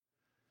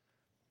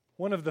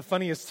One of the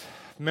funniest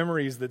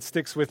memories that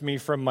sticks with me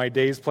from my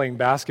days playing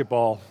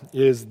basketball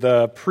is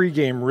the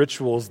pregame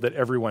rituals that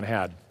everyone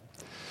had.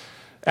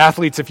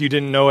 Athletes, if you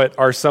didn't know it,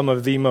 are some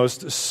of the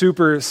most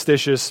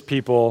superstitious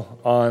people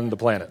on the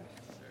planet.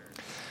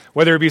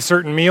 Whether it be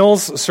certain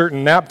meals,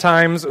 certain nap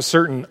times,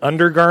 certain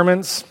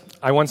undergarments.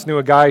 I once knew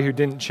a guy who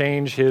didn't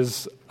change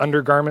his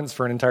undergarments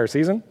for an entire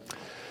season.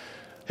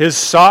 His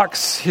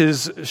socks,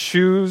 his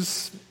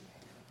shoes,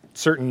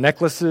 certain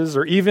necklaces,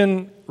 or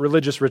even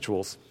religious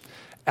rituals.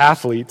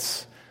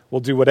 Athletes will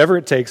do whatever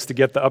it takes to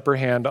get the upper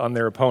hand on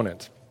their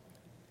opponent.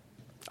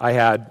 I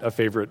had a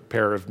favorite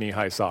pair of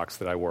knee-high socks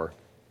that I wore,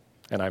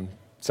 and I'm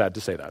sad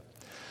to say that.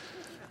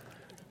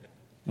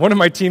 One of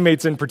my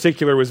teammates in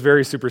particular was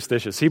very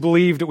superstitious. He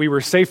believed we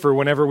were safer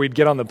whenever we'd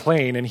get on the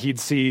plane and he'd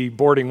see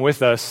boarding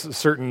with us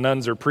certain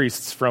nuns or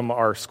priests from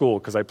our school,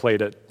 because I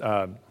played at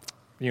the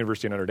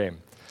University of Notre Dame.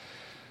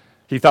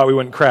 He thought we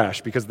wouldn't crash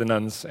because the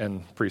nuns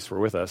and priests were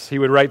with us. He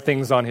would write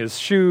things on his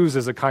shoes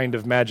as a kind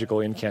of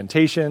magical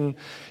incantation.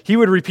 He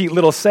would repeat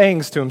little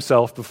sayings to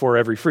himself before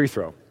every free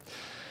throw.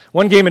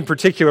 One game in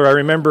particular, I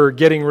remember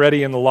getting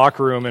ready in the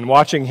locker room and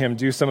watching him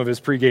do some of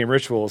his pregame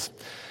rituals.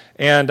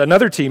 And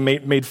another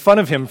teammate made fun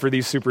of him for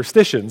these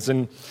superstitions.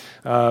 And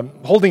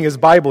holding his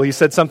Bible, he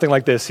said something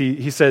like this.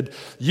 He said,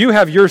 "You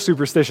have your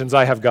superstitions,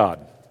 I have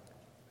God."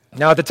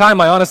 Now, at the time,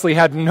 I honestly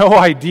had no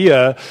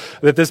idea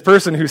that this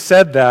person who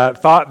said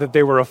that thought that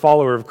they were a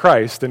follower of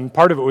Christ, and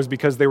part of it was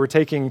because they were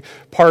taking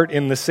part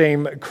in the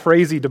same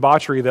crazy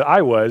debauchery that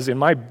I was in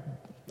my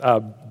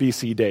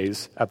BC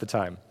days at the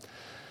time.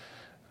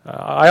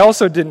 I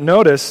also didn't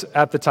notice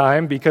at the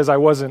time, because I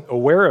wasn't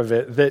aware of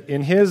it, that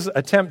in his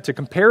attempt to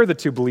compare the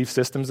two belief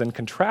systems and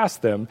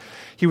contrast them,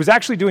 he was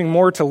actually doing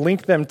more to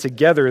link them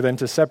together than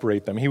to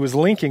separate them. He was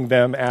linking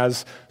them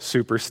as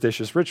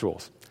superstitious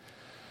rituals.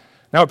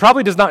 Now, it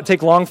probably does not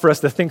take long for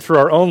us to think through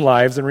our own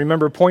lives and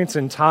remember points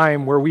in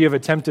time where we have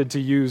attempted to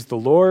use the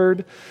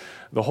Lord,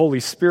 the Holy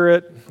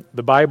Spirit,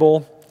 the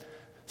Bible,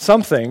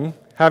 something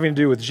having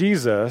to do with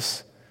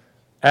Jesus,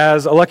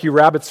 as a lucky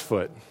rabbit's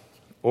foot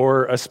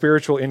or a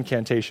spiritual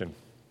incantation.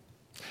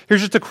 Here's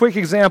just a quick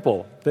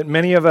example that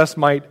many of us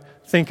might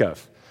think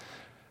of.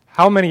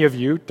 How many of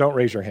you, don't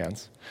raise your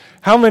hands,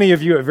 how many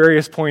of you at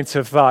various points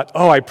have thought,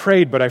 "Oh, I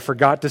prayed, but I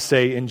forgot to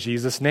say in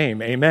Jesus' name,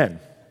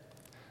 amen,"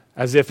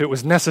 as if it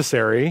was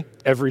necessary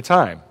every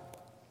time?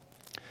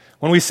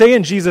 When we say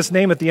in Jesus'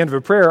 name at the end of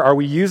a prayer, are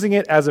we using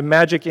it as a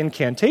magic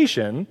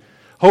incantation,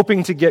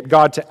 hoping to get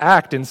God to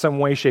act in some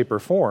way, shape, or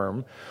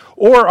form?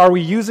 Or are we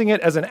using it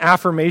as an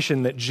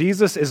affirmation that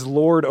Jesus is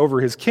Lord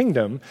over his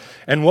kingdom,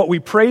 and what we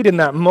prayed in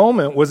that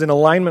moment was in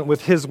alignment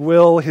with his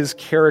will, his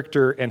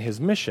character, and his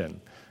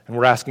mission, and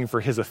we're asking for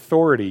his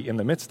authority in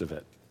the midst of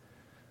it?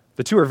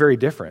 The two are very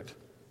different.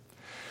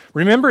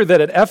 Remember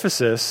that at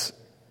Ephesus,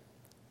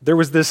 there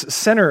was this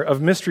center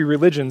of mystery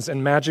religions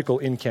and magical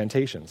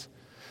incantations.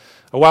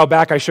 A while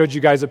back, I showed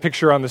you guys a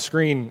picture on the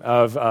screen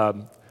of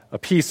a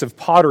piece of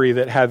pottery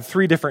that had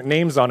 3 different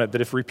names on it that,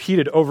 if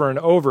repeated over and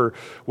over,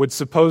 would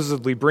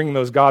supposedly bring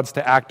those gods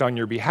to act on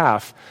your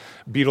behalf.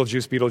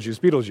 Beetlejuice, Beetlejuice,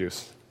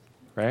 Beetlejuice,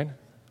 right?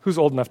 Who's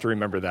old enough to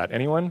remember that?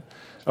 Anyone?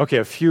 Okay,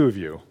 a few of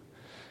you.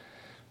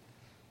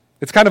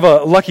 It's kind of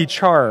a lucky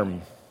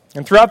charm.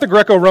 And throughout the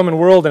Greco-Roman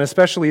world, and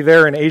especially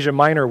there in Asia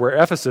Minor where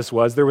Ephesus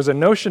was, there was a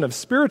notion of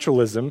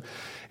spiritualism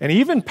and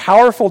even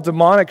powerful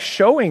demonic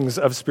showings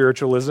of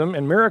spiritualism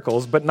and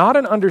miracles, but not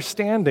an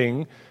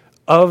understanding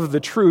of the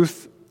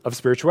truth of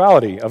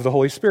spirituality, of the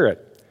Holy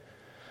Spirit.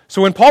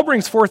 So when Paul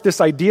brings forth this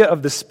idea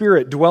of the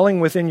Spirit dwelling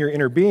within your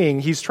inner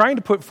being, he's trying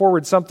to put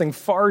forward something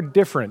far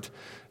different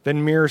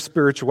than mere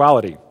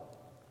spirituality.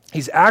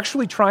 He's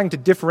actually trying to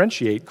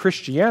differentiate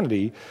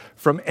Christianity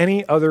from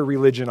any other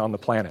religion on the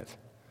planet.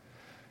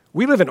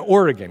 We live in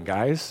Oregon,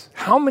 guys.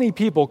 How many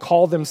people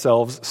call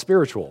themselves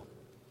spiritual?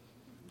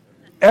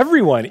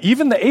 Everyone,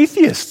 even the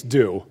atheists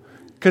do,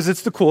 because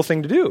it's the cool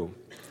thing to do.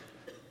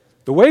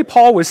 The way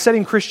Paul was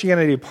setting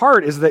Christianity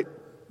apart is that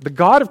the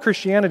God of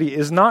Christianity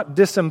is not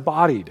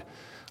disembodied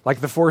like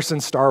the Force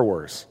in Star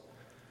Wars,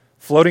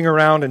 floating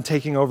around and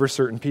taking over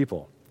certain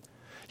people.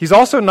 He's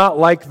also not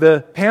like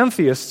the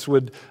pantheists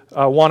would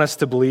want us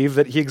to believe,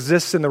 that he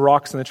exists in the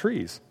rocks and the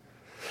trees.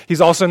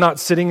 He's also not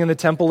sitting in the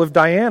temple of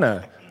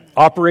Diana,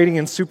 operating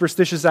in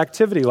superstitious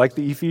activity like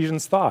the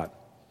Ephesians thought.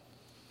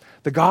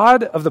 The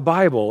God of the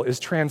Bible is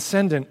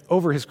transcendent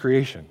over his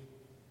creation,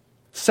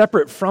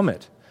 separate from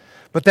it,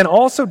 but then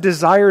also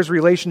desires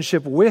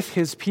relationship with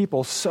his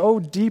people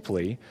so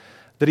deeply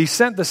that he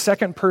sent the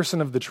second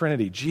person of the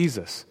Trinity,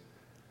 Jesus,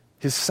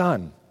 his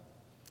Son,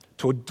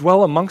 to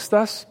dwell amongst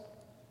us,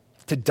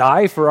 to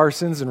die for our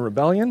sins and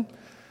rebellion,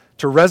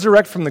 to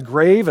resurrect from the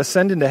grave,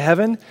 ascend into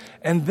heaven,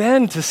 and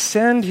then to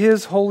send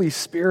his Holy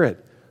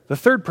Spirit, the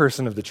third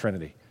person of the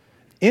Trinity,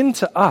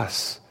 into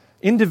us,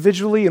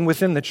 individually and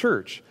within the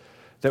church,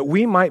 that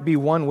we might be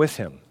one with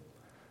him,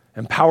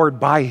 empowered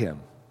by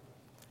him,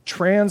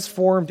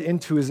 transformed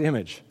into his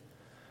image,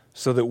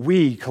 so that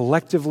we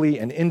collectively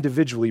and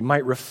individually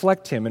might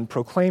reflect him and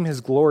proclaim his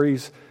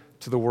glories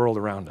to the world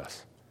around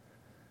us.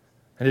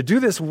 And to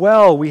do this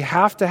well, we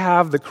have to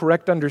have the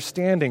correct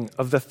understanding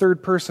of the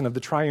third person of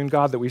the triune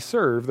God that we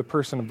serve, the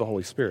person of the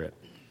Holy Spirit.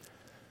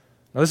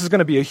 Now, this is going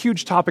to be a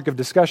huge topic of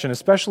discussion,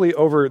 especially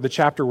over the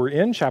chapter we're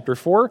in, chapter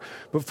 4,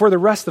 but for the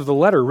rest of the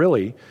letter,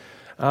 really.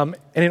 And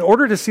in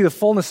order to see the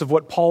fullness of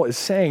what Paul is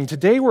saying,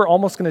 today we're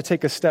almost going to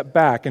take a step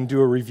back and do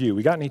a review.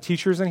 We got any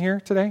teachers in here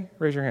today?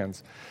 Raise your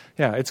hands.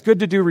 Yeah, it's good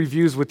to do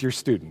reviews with your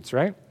students,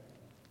 right?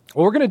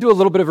 Well, we're going to do a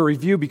little bit of a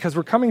review because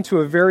we're coming to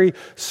a very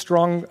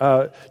strong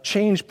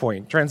change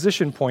point,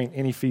 transition point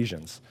in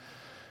Ephesians.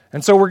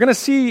 And so we're going to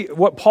see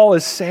what Paul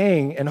is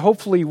saying, and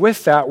hopefully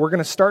with that, we're going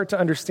to start to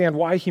understand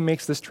why he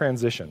makes this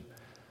transition.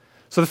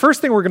 So the first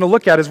thing we're going to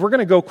look at is we're going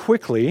to go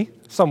quickly,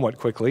 somewhat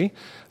quickly,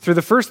 through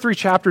the first 3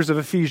 chapters of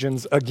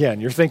Ephesians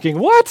again. You're thinking,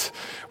 what?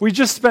 We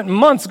just spent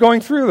months going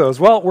through those.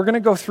 Well, we're going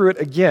to go through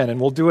it again, and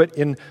we'll do it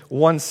in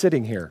one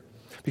sitting here.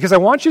 Because I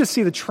want you to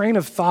see the train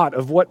of thought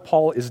of what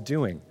Paul is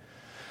doing.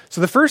 So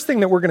the first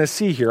thing that we're going to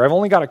see here, I've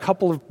only got a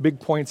couple of big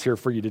points here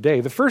for you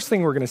today. The first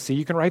thing we're going to see,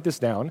 you can write this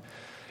down,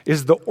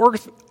 is the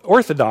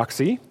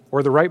orthodoxy,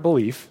 or the right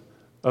belief,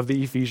 of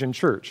the Ephesian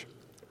church.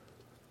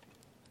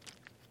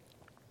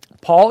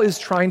 Paul is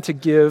trying to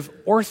give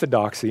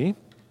orthodoxy,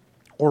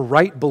 or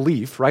right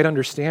belief, right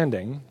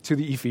understanding, to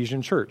the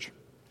Ephesian church.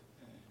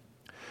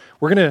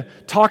 We're going to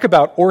talk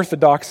about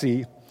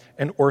orthodoxy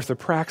and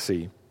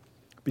orthopraxy,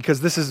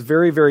 because this is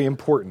very, very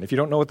important. If you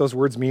don't know what those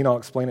words mean, I'll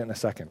explain it in a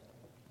second.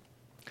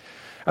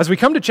 As we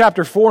come to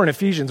chapter 4 in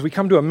Ephesians, we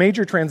come to a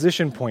major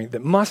transition point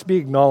that must be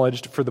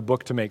acknowledged for the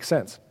book to make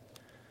sense.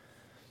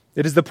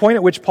 It is the point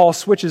at which Paul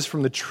switches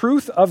from the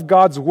truth of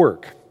God's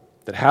work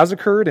that has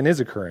occurred and is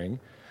occurring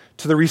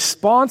to the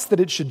response that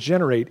it should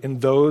generate in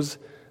those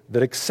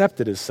that accept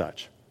it as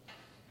such.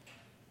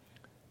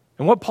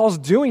 And what Paul's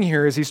doing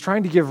here is he's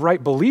trying to give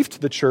right belief to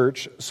the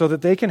church so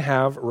that they can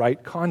have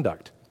right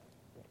conduct.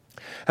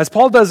 As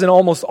Paul does in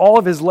almost all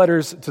of his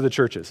letters to the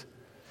churches,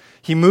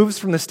 he moves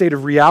from the state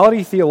of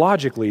reality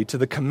theologically to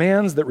the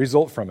commands that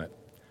result from it.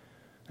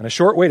 And a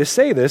short way to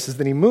say this is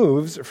that he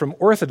moves from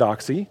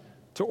orthodoxy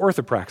to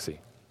orthopraxy,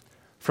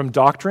 from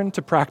doctrine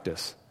to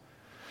practice.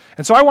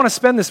 And so I want to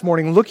spend this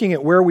morning looking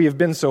at where we have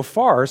been so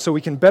far so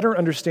we can better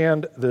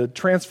understand the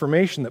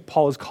transformation that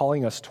Paul is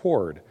calling us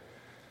toward.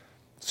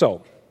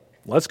 So,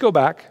 let's go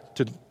back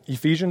to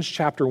Ephesians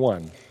chapter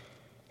 1,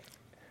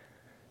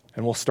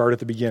 and we'll start at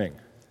the beginning.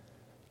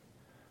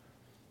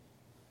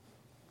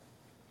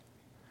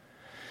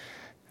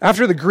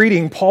 After the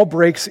greeting, Paul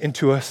breaks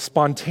into a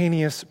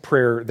spontaneous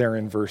prayer there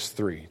in verse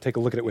 3. Take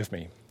a look at it with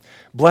me.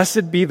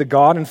 Blessed be the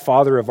God and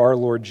Father of our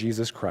Lord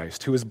Jesus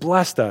Christ, who has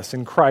blessed us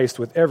in Christ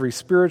with every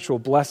spiritual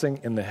blessing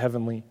in the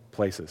heavenly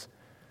places.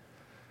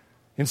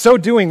 In so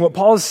doing, what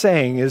Paul is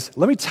saying is,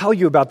 let me tell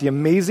you about the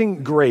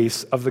amazing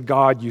grace of the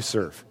God you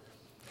serve.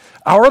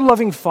 Our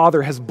loving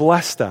Father has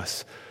blessed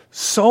us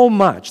so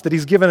much that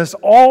he's given us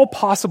all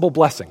possible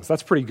blessings.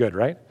 That's pretty good,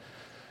 right?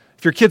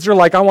 If your kids are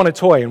like, I want a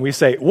toy, and we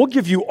say, we'll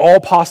give you all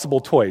possible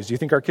toys, do you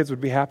think our kids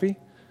would be happy?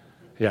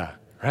 Yeah,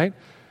 right?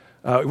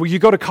 You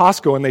go to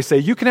Costco and they say,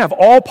 you can have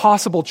all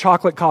possible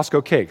chocolate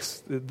Costco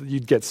cakes.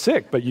 You'd get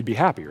sick, but you'd be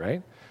happy,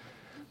 right?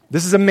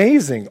 This is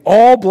amazing.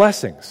 All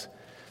blessings.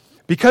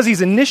 Because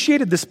he's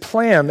initiated this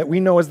plan that we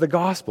know as the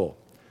gospel.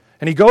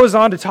 And he goes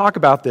on to talk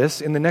about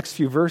this in the next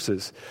few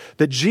verses,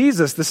 that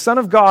Jesus, the Son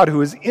of God,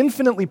 who is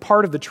infinitely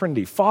part of the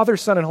Trinity, Father,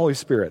 Son, and Holy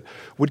Spirit,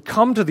 would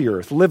come to the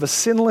earth, live a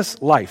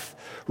sinless life,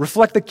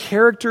 reflect the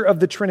character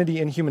of the Trinity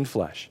in human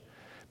flesh,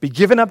 be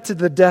given up to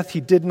the death he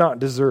did not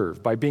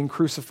deserve by being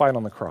crucified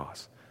on the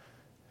cross,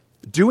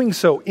 doing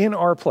so in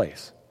our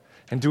place,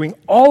 and doing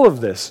all of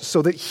this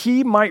so that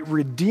he might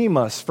redeem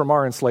us from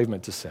our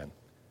enslavement to sin.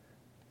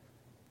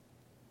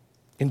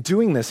 In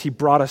doing this, he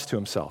brought us to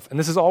himself. And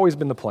this has always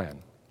been the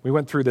plan. We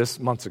went through this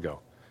months ago.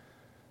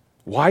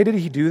 Why did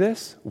he do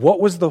this? What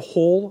was the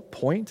whole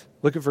point?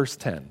 Look at verse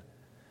 10.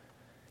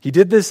 He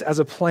did this as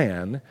a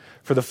plan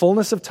for the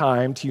fullness of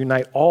time to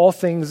unite all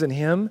things in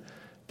him,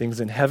 things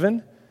in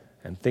heaven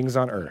and things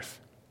on earth.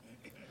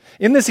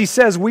 In this, he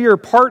says, we are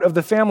part of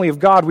the family of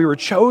God. We were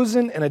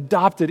chosen and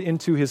adopted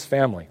into his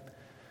family.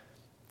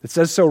 It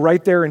says so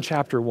right there in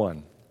chapter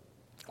 1.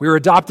 We were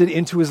adopted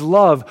into his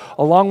love,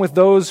 along with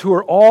those who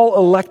are all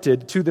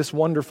elected to this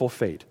wonderful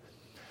fate.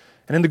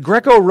 And in the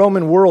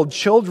Greco-Roman world,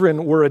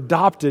 children were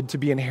adopted to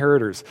be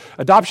inheritors.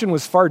 Adoption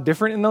was far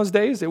different in those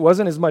days. It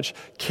wasn't as much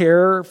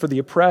care for the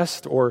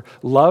oppressed or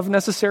love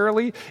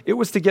necessarily. It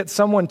was to get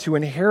someone to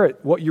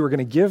inherit what you were going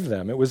to give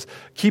them. It was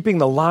keeping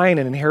the line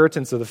and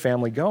inheritance of the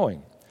family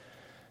going.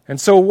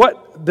 And so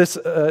what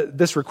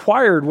this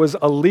required was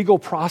a legal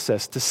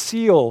process to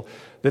seal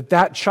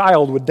that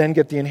child would then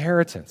get the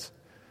inheritance.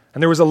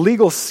 And there was a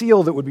legal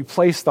seal that would be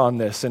placed on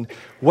this. And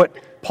what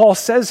Paul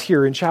says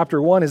here in chapter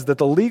 1 is that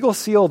the legal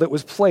seal that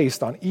was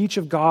placed on each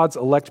of God's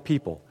elect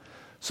people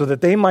so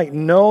that they might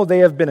know they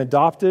have been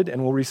adopted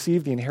and will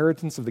receive the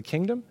inheritance of the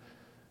kingdom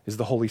is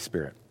the Holy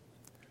Spirit.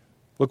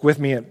 Look with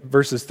me at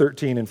verses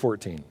 13 and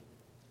 14.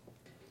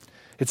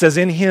 It says,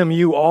 in him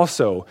you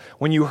also,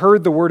 when you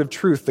heard the word of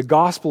truth, the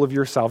gospel of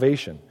your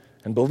salvation,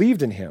 and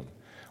believed in him,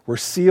 we're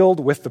sealed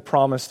with the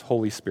promised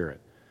Holy Spirit,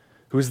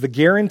 who is the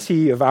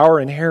guarantee of our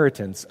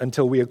inheritance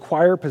until we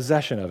acquire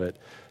possession of it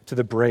to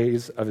the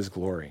praise of his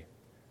glory.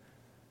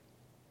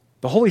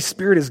 The Holy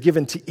Spirit is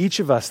given to each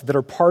of us that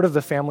are part of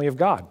the family of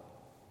God.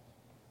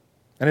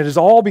 And it is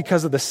all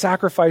because of the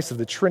sacrifice of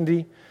the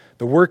Trinity,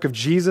 the work of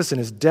Jesus in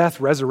his death,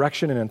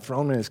 resurrection, and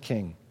enthronement as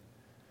King.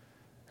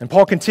 And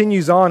Paul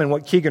continues on in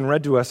what Keegan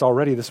read to us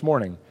already this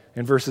morning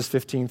in verses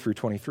 15 through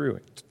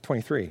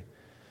 23.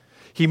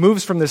 He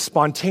moves from this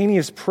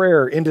spontaneous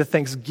prayer into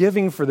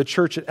thanksgiving for the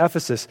church at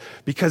Ephesus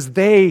because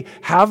they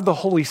have the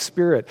Holy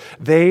Spirit.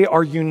 They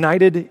are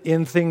united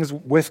in things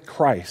with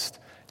Christ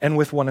and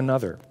with one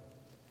another.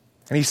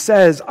 And he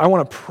says, I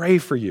want to pray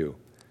for you.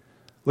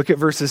 Look at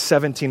verses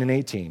 17 and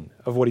 18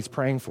 of what he's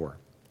praying for.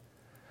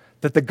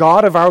 That the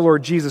God of our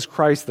Lord Jesus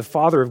Christ, the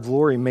Father of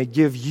glory, may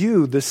give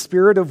you the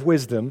spirit of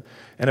wisdom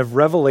and of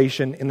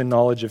revelation in the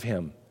knowledge of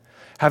him,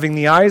 having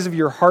the eyes of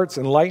your hearts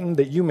enlightened,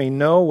 that you may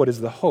know what is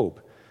the hope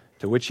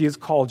to which he has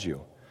called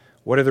you,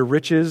 what are the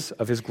riches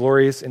of his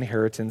glorious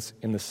inheritance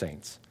in the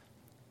saints.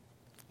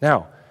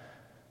 Now,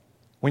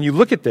 when you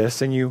look at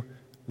this and you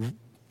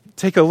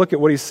take a look at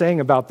what he's saying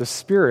about the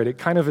Spirit, it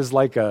kind of is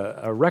like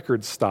a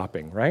record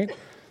stopping, right?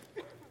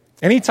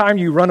 Anytime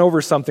you run over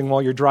something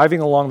while you're driving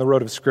along the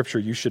road of Scripture,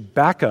 you should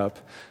back up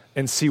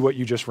and see what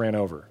you just ran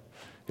over.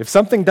 If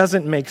something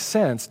doesn't make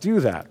sense, do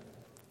that.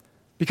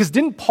 Because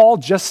didn't Paul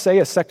just say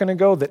a second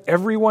ago that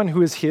everyone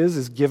who is his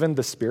is given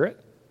the Spirit?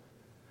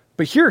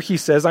 But here he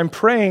says, I'm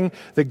praying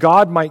that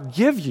God might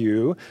give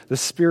you the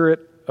spirit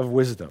of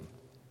wisdom.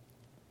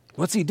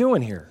 What's he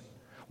doing here?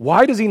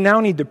 Why does he now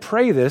need to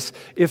pray this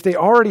if they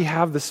already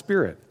have the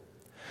Spirit?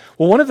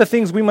 Well, one of the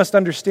things we must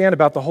understand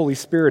about the Holy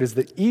Spirit is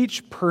that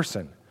each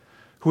person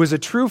who is a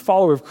true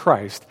follower of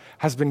Christ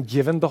has been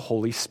given the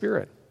Holy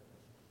Spirit.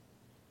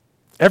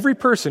 Every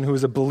person who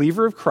is a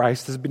believer of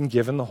Christ has been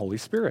given the Holy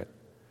Spirit.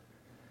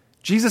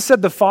 Jesus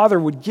said the Father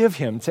would give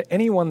him to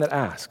anyone that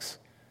asks.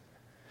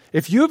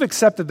 If you have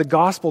accepted the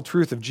gospel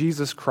truth of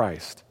Jesus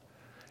Christ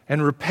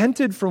and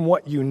repented from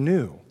what you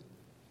knew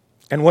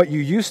and what you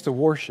used to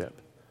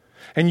worship,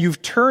 and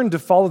you've turned to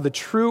follow the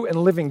true and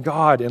living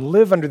God and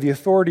live under the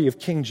authority of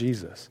King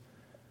Jesus,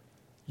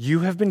 you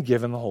have been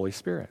given the Holy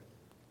Spirit.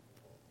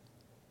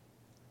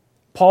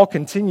 Paul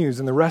continues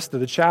in the rest of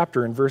the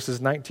chapter in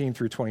verses 19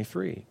 through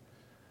 23.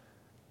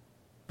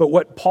 But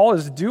what Paul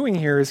is doing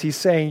here is he's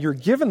saying, you're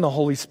given the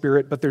Holy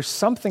Spirit, but there's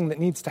something that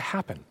needs to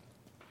happen.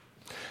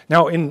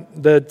 Now, in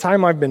the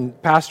time I've been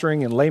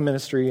pastoring in lay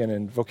ministry and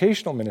in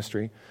vocational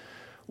ministry,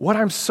 what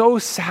I'm so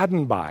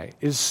saddened by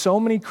is so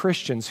many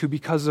Christians who,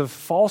 because of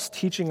false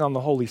teaching on the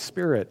Holy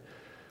Spirit,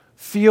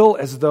 feel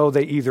as though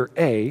they either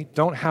A,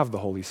 don't have the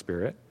Holy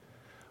Spirit,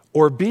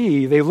 or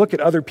B, they look at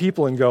other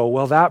people and go,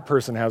 well, that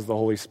person has the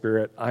Holy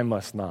Spirit, I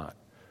must not.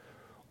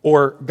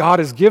 Or God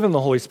has given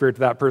the Holy Spirit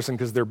to that person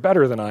because they're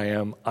better than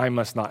I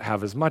must not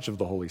have as much of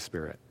the Holy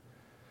Spirit.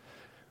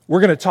 We're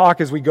going to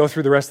talk as we go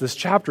through the rest of this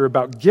chapter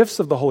about gifts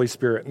of the Holy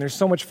Spirit, and there's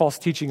so much false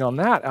teaching on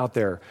that out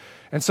there.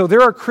 And so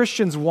there are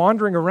Christians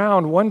wandering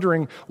around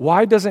wondering,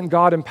 why doesn't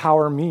God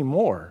empower me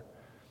more?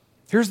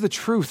 Here's the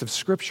truth of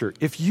Scripture.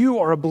 If you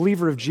are a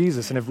believer of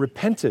Jesus and have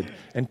repented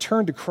and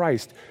turned to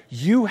Christ,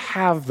 you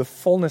have the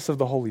fullness of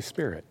the Holy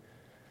Spirit.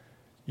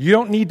 You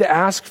don't need to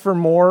ask for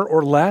more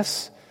or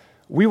less.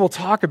 We will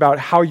talk about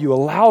how you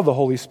allow the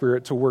Holy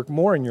Spirit to work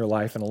more in your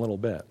life in a little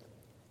bit.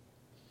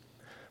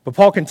 But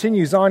Paul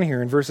continues on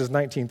here in verses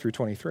 19 through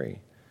 23.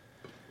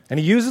 And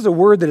he uses a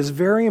word that is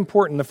very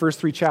important in the first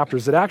three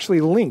chapters that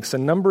actually links a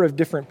number of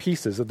different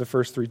pieces of the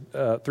first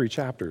three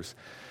chapters.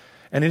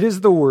 And it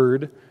is the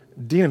word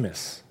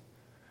dynamis.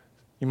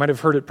 You might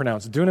have heard it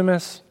pronounced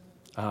dunamis.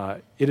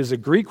 It is a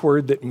Greek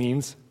word that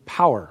means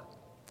power,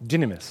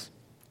 dynamis.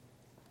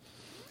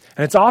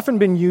 And it's often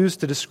been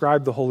used to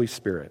describe the Holy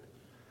Spirit.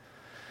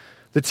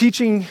 The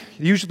teaching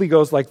usually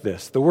goes like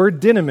this. The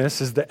word dynamis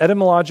is the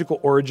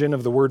etymological origin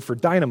of the word for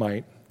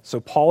dynamite,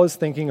 so Paul is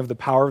thinking of the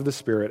power of the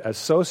Spirit as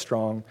so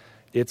strong,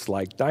 it's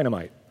like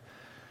dynamite.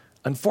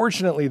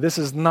 Unfortunately, this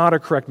is not a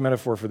correct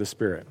metaphor for the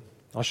Spirit.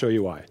 I'll show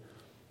you why.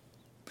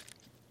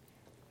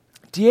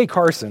 D.A.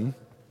 Carson,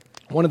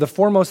 one of the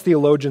foremost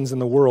theologians in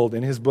the world,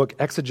 in his book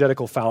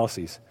Exegetical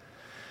Fallacies,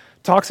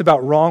 talks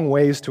about wrong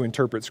ways to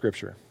interpret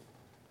Scripture.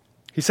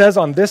 He says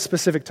on this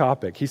specific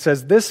topic, he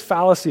says, this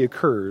fallacy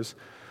occurs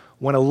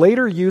when a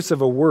later use of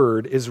a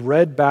word is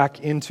read back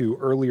into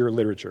earlier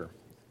literature.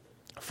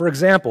 For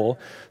example,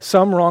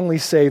 some wrongly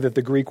say that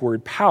the Greek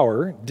word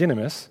power,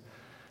 dynamis,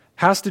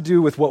 has to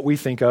do with what we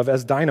think of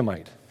as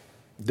dynamite.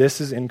 This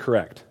is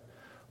incorrect.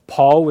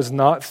 Paul was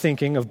not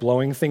thinking of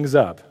blowing things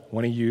up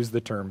when he used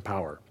the term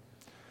power.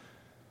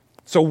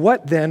 So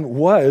what then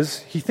was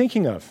he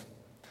thinking of?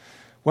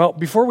 Well,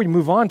 before we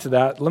move on to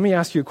that, let me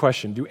ask you a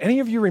question. Do any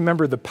of you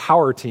remember the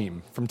Power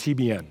Team from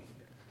TBN?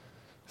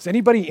 Is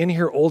anybody in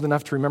here old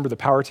enough to remember the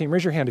Power Team?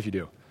 Raise your hand if you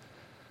do.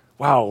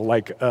 Wow,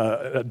 like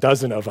a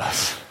dozen of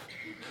us.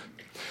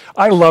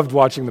 I loved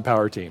watching the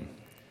Power Team.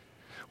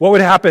 What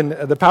would happen,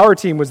 the power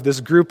team was this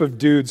group of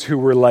dudes who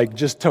were like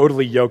just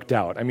totally yoked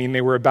out. I mean,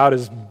 they were about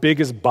as big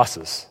as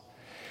buses.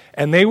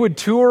 And they would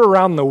tour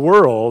around the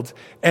world,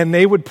 and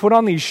they would put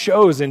on these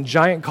shows in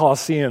giant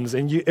coliseums.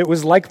 And it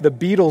was like the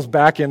Beatles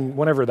back in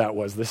whenever that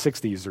was, the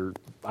 60s, or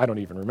I don't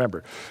even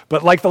remember.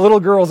 But like the little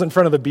girls in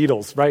front of the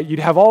Beatles, right? You'd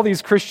have all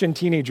these Christian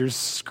teenagers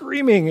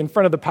screaming in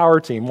front of the power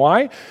team.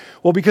 Why?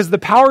 Well, because the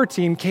power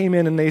team came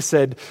in and they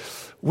said,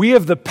 we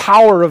have the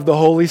power of the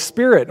Holy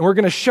Spirit, and we're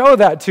going to show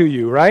that to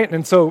you, right?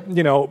 And so,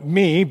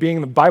 me, being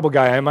the Bible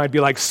guy, I might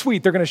be like,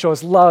 sweet, they're going to show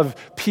us love,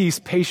 peace,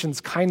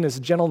 patience, kindness,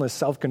 gentleness,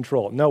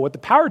 self-control. No, what the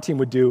power team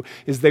would do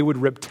is they would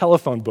rip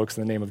telephone books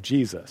in the name of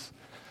Jesus.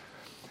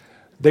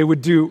 They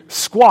would do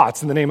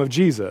squats in the name of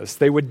Jesus.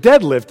 They would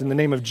deadlift in the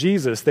name of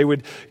Jesus. They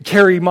would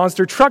carry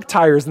monster truck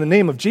tires in the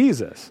name of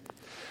Jesus.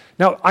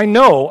 Now, I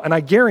know, and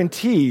I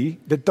guarantee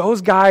that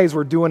those guys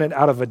were doing it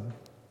out of a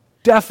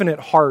definite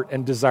heart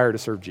and desire to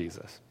serve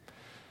Jesus.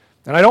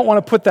 And I don't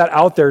want to put that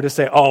out there to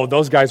say, oh,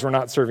 those guys were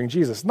not serving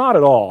Jesus. Not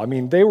at all. I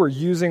mean, they were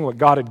using what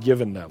God had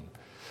given them.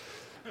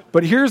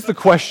 But here's the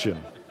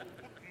question.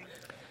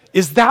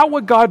 Is that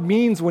what God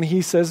means when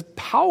he says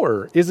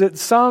power? Is it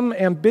some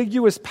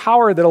ambiguous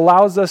power that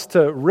allows us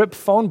to rip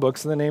phone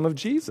books in the name of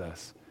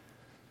Jesus?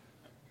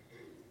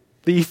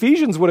 The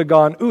Ephesians would have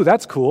gone, ooh,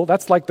 that's cool.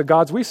 That's like the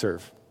gods we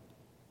serve.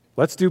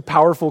 Let's do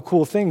powerful,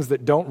 cool things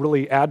that don't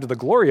really add to the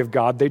glory of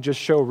God. They just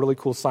show really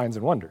cool signs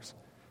and wonders.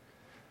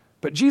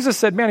 But Jesus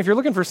said, man, if you're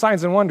looking for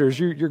signs and wonders,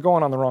 you're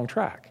going on the wrong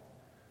track.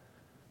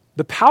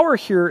 The power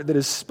here that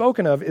is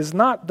spoken of is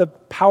not the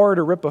power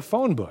to rip a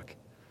phone book.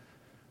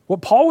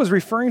 What Paul was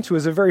referring to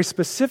is a very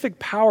specific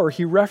power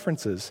he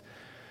references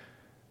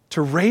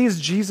to raise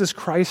Jesus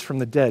Christ from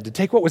the dead, to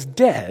take what was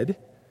dead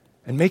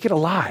and make it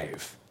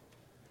alive.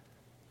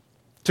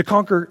 To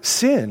conquer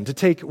sin, to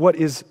take what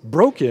is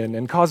broken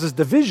and causes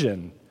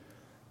division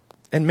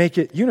and make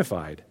it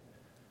unified.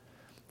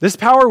 This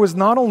power was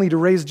not only to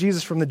raise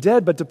Jesus from the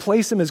dead, but to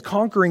place him as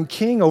conquering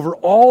king over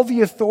all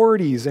the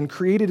authorities and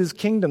created his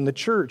kingdom, the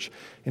church,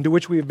 into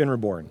which we have been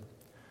reborn.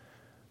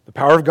 The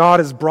power of God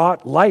has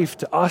brought life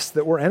to us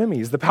that were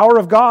enemies. The power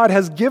of God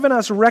has given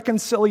us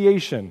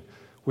reconciliation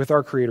with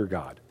our Creator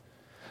God.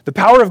 The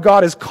power of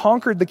God has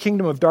conquered the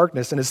kingdom of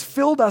darkness and has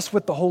filled us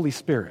with the Holy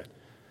Spirit.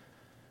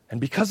 And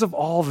because of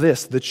all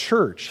this, the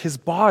church, his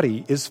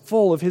body, is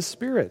full of his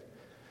Spirit.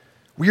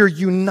 We are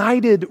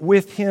united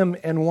with him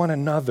and one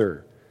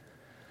another.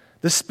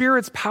 The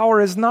Spirit's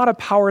power is not a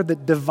power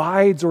that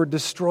divides or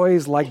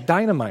destroys like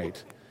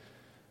dynamite.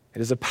 It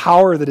is a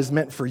power that is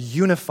meant for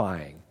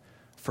unifying,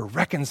 for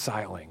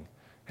reconciling,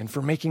 and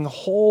for making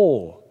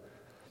whole.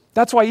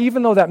 That's why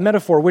even though that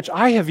metaphor, which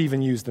I have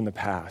even used in the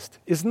past,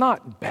 is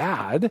not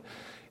bad,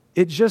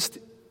 it just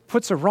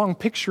puts a wrong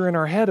picture in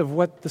our head of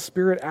what the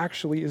Spirit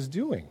actually is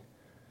doing.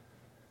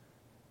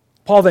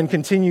 Paul then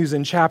continues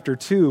in chapter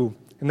 2,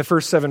 in the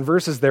first 7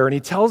 verses there, and he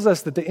tells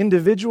us that the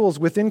individuals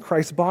within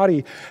Christ's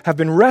body have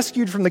been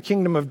rescued from the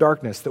kingdom of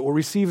darkness that will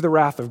receive the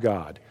wrath of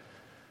God.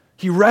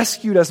 He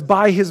rescued us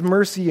by his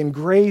mercy and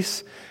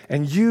grace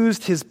and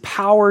used his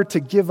power to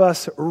give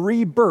us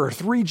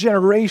rebirth,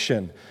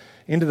 regeneration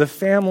into the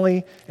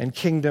family and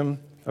kingdom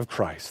of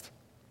Christ.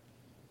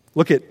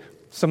 Look at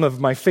some of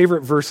my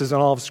favorite verses in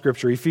all of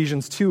Scripture,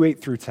 Ephesians 2,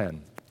 8 through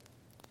 10.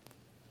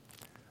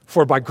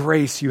 For by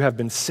grace you have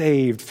been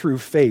saved through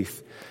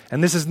faith,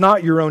 and this is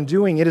not your own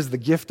doing, it is the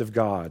gift of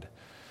God,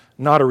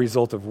 not a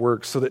result of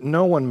works, so that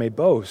no one may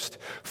boast.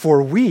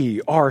 For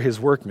we are his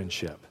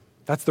workmanship.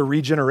 That's the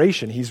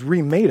regeneration. He's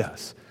remade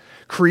us,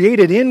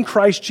 created in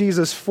Christ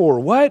Jesus for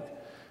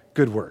what?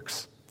 Good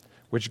works,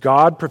 which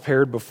God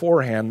prepared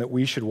beforehand that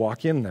we should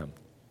walk in them.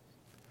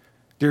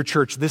 Dear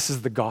church, this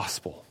is the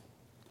gospel.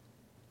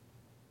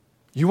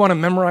 You want to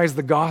memorize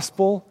the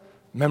gospel?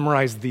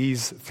 Memorize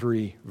these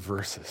 3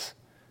 verses.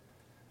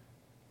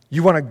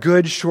 You want a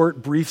good,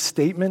 short, brief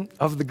statement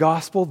of the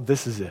gospel?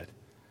 This is it.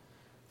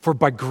 For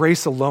by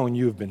grace alone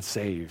you have been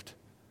saved,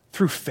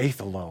 through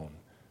faith alone,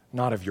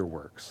 not of your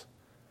works.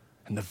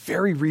 And the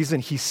very reason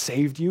he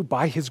saved you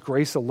by his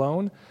grace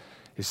alone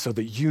is so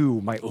that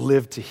you might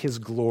live to his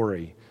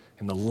glory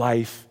in the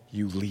life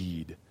you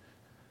lead.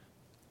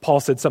 Paul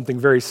said something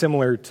very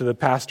similar to the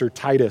pastor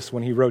Titus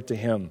when he wrote to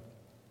him.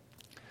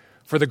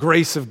 For the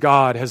grace of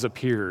God has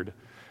appeared,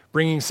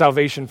 bringing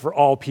salvation for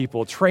all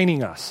people,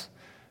 training us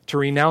to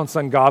renounce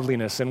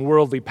ungodliness and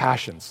worldly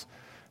passions,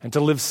 and to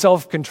live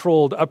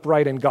self-controlled,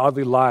 upright, and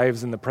godly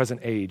lives in the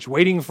present age,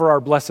 waiting for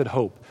our blessed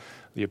hope,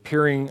 the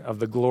appearing of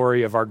the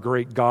glory of our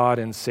great God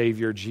and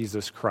Savior,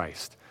 Jesus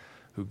Christ,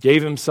 who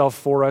gave himself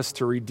for us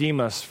to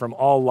redeem us from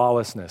all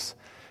lawlessness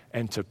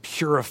and to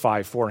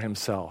purify for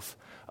himself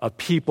a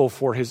people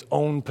for his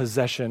own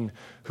possession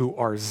who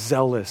are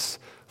zealous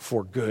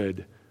for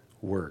good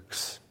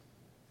works.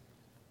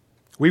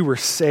 We were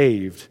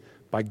saved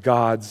by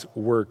God's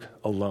work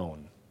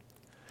alone,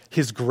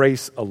 his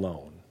grace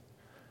alone.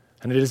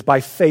 And it is by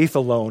faith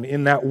alone,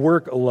 in that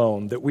work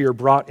alone, that we are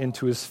brought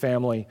into his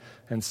family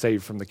and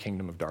saved from the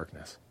kingdom of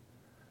darkness.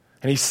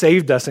 And he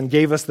saved us and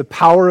gave us the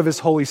power of his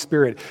Holy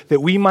Spirit that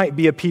we might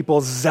be a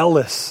people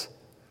zealous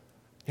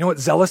You know what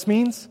zealous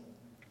means?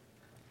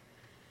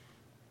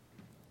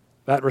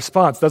 That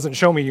response doesn't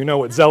show me you know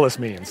what zealous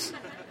means.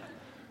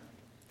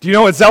 Do you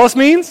know what zealous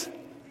means?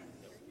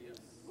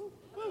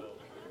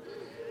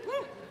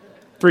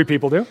 3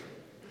 people do.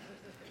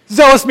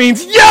 Zealous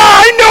means, yeah,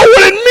 I know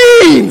what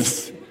it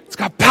means. It's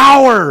got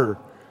power.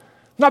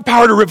 Not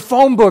power to rip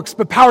phone books,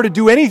 but power to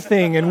do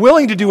anything and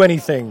willing to do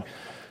anything.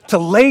 To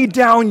lay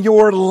down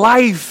your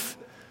life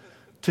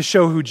to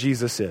show who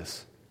Jesus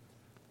is.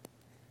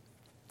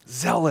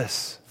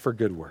 Zealous for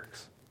good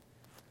works.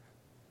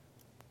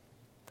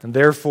 And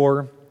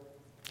therefore,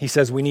 he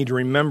says we need to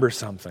remember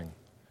something.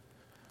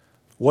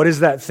 What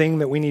is that thing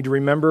that we need to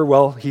remember?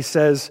 Well, he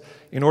says,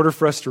 in order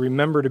for us to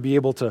remember to be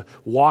able to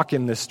walk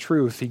in this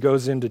truth, he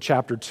goes into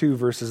chapter 2,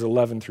 verses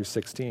 11 through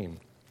 16.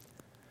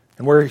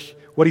 And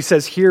what he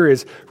says here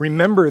is,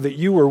 remember that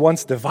you were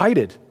once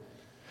divided.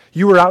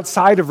 You were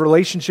outside of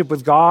relationship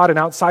with God and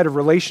outside of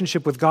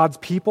relationship with God's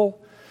people.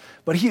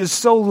 But he is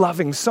so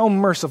loving, so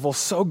merciful,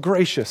 so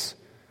gracious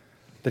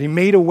that he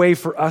made a way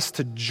for us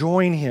to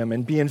join him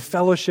and be in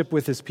fellowship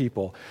with his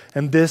people.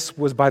 And this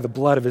was by the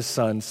blood of his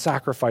Son,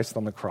 sacrificed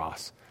on the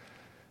cross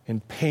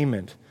in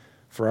payment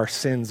for our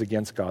sins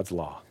against God's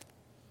law.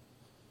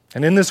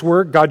 And in this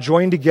work, God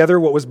joined together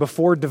what was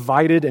before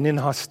divided and in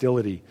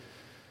hostility.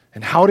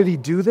 And how did he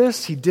do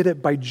this? He did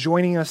it by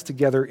joining us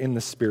together in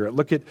the Spirit.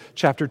 Look at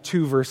chapter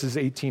 2, verses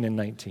 18 and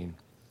 19.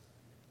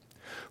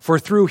 For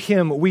through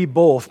him we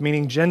both,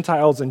 meaning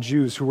Gentiles and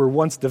Jews who were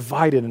once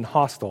divided and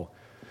hostile,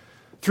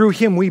 through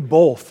him we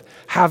both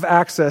have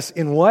access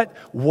in what?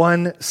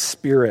 One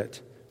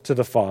Spirit to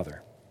the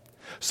Father.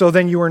 So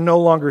then you are no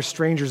longer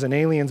strangers and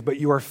aliens, but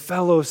you are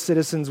fellow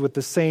citizens with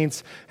the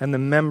saints and the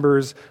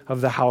members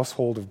of the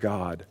household of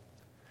God.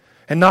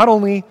 And not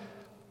only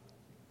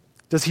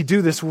does he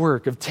do this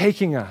work of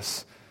taking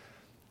us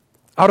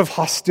out of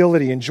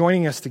hostility and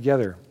joining us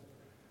together,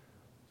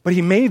 but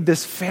he made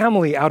this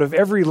family out of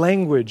every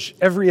language,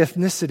 every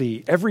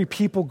ethnicity, every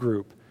people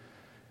group,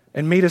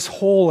 and made us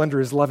whole under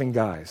his loving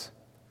guise.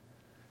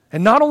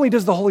 And not only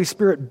does the Holy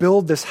Spirit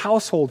build this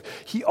household,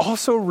 he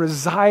also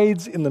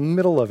resides in the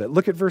middle of it.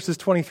 Look at verses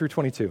 20 through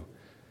 22.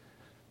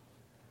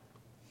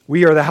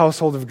 We are the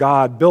household of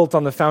God, built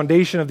on the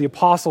foundation of the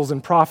apostles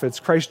and prophets,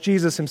 Christ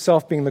Jesus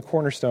himself being the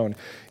cornerstone,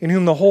 in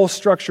whom the whole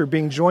structure,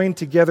 being joined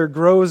together,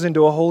 grows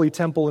into a holy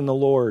temple in the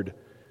Lord.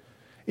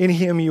 In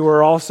him you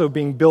are also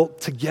being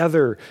built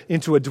together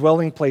into a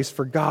dwelling place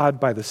for God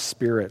by the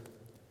Spirit.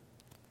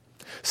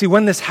 See,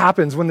 when this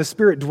happens, when the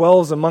Spirit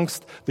dwells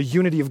amongst the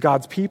unity of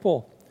God's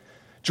people,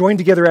 joined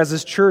together as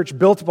his church,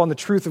 built upon the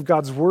truth of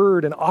God's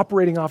word and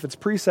operating off its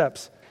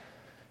precepts,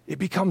 it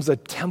becomes a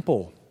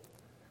temple.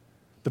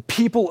 The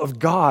people of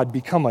God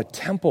become a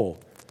temple.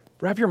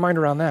 Wrap your mind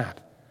around that.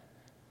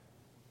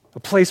 A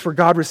place where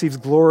God receives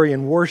glory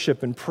and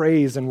worship and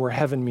praise and where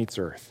heaven meets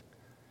earth.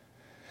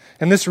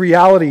 And this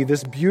reality,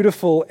 this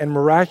beautiful and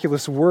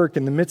miraculous work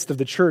in the midst of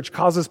the church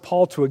causes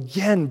Paul to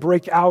again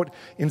break out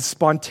in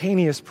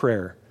spontaneous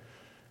prayer.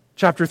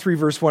 Chapter 3,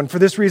 verse 1, for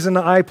this reason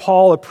I,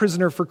 Paul, a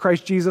prisoner for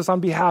Christ Jesus on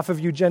behalf of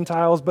you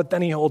Gentiles, but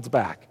then he holds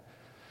back.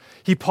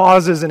 He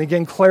pauses and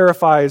again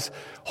clarifies,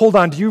 hold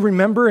on, do you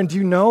remember and do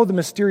you know the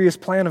mysterious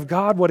plan of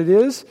God, what it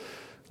is?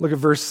 Look at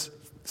verse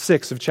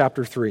 6 of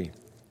chapter 3.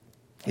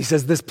 He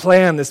says this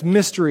plan, this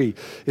mystery,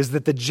 is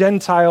that the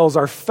Gentiles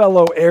are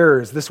fellow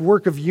heirs, this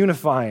work of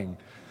unifying,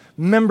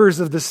 members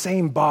of the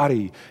same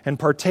body and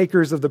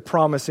partakers of the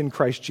promise in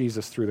Christ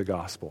Jesus through the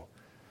gospel.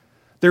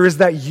 There is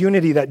that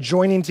unity, that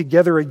joining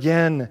together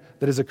again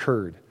that has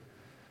occurred.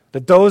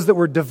 That those that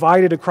were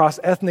divided across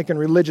ethnic and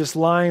religious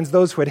lines,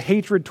 those who had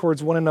hatred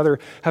towards one another,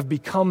 have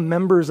become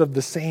members of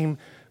the same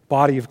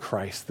body of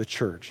Christ, the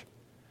church.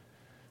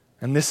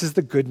 And this is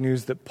the good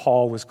news that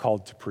Paul was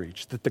called to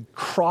preach, that the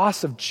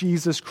cross of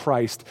Jesus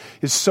Christ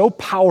is so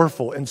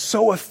powerful and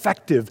so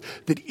effective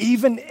that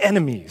even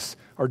enemies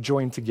are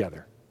joined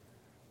together.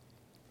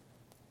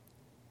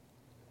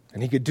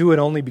 And he could do it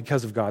only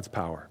because of God's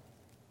power.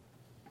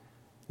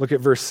 Look at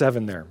verse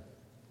 7 there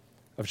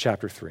of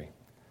chapter 3.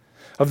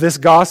 Of this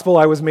gospel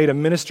I was made a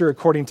minister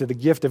according to the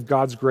gift of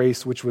God's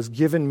grace, which was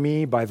given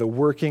me by the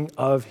working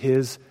of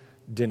his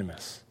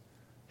dynamis,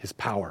 his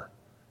power,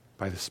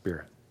 by the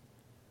Spirit.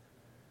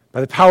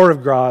 By the power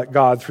of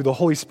God through the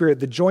Holy Spirit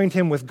that joined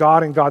him with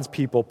God and God's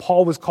people,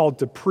 Paul was called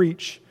to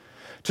preach,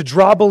 to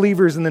draw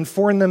believers and then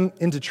form them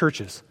into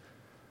churches,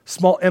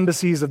 small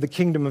embassies of the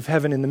kingdom of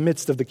heaven in the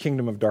midst of the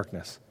kingdom of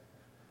darkness.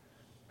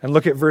 And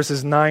look at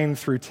verses 9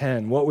 through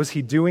 10. What was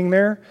he doing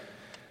there?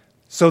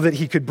 So that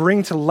he could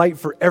bring to light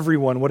for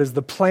everyone what is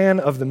the plan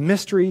of the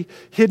mystery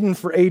hidden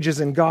for ages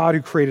in God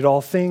who created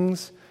all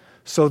things,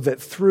 so that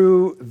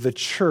through the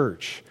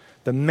church,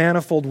 the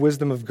manifold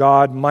wisdom of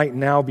God might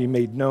now be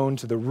made known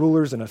to the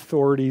rulers and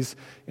authorities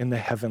in the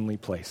heavenly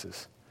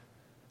places.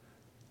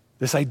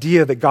 This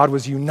idea that God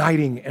was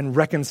uniting and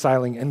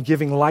reconciling and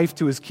giving life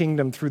to his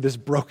kingdom through this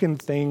broken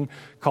thing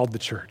called the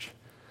church,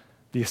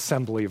 the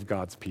assembly of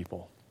God's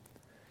people.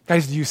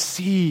 Guys, do you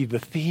see the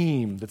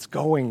theme that's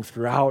going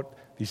throughout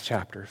these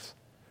chapters?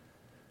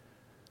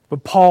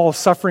 But Paul,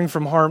 suffering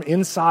from harm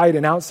inside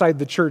and outside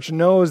the church,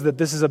 knows that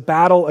this is a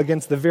battle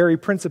against the very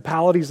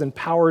principalities and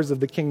powers of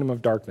the kingdom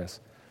of darkness,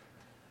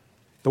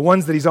 the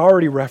ones that he's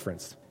already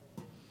referenced.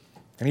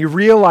 And he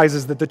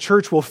realizes that the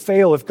church will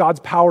fail if God's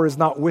power is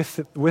not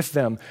with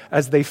them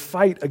as they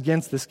fight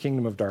against this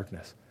kingdom of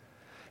darkness.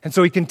 And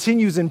so he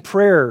continues in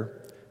prayer,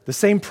 the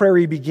same prayer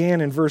he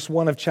began in verse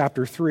 1 of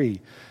chapter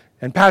 3.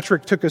 And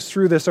Patrick took us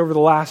through this over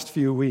the last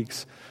few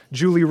weeks.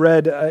 Julie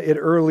read it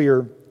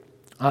earlier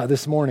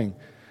this morning.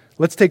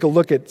 Let's take a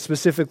look at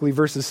specifically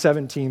verses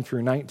 17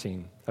 through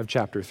 19 of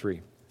chapter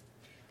 3.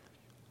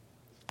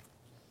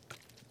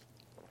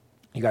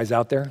 You guys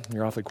out there?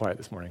 You're awfully quiet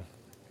this morning.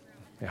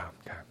 Yeah,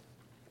 okay.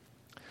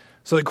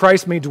 So that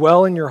Christ may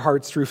dwell in your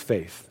hearts through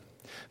faith,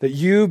 that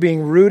you,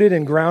 being rooted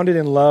and grounded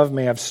in love,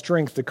 may have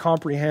strength to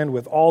comprehend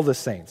with all the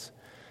saints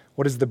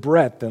what is the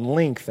breadth and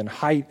length and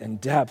height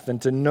and depth,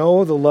 and to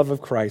know the love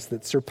of Christ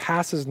that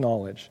surpasses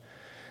knowledge,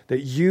 that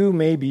you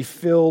may be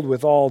filled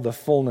with all the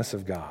fullness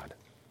of God.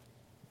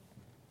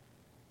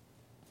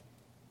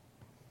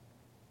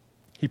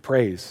 He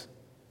prays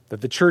that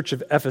the church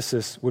of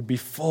Ephesus would be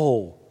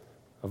full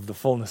of the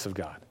fullness of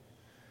God.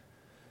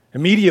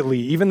 Immediately,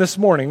 even this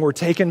morning, we're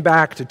taken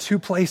back to two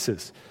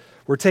places.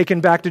 We're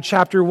taken back to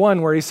chapter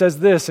 1 where he says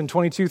this in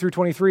 22 through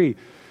 23.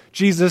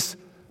 Jesus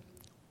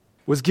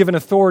was given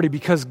authority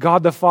because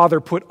God the Father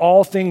put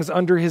all things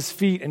under his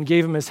feet and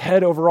gave him his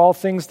head over all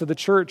things to the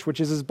church, which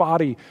is his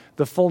body,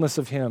 the fullness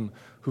of him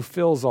who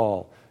fills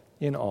all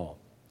in all.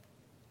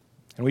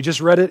 And we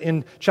just read it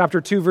in chapter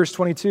 2, verse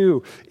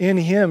 22. In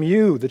him,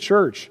 you, the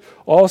church,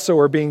 also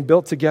are being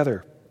built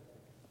together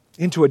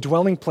into a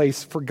dwelling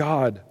place for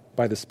God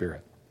by the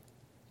Spirit.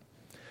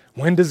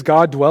 When does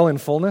God dwell in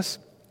fullness?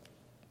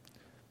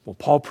 Well,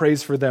 Paul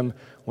prays for them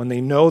when they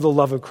know the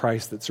love of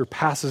Christ that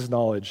surpasses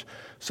knowledge,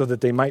 so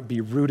that they might be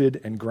rooted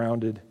and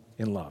grounded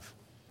in love.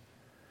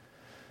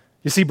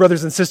 You see,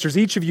 brothers and sisters,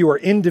 each of you are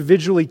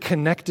individually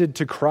connected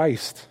to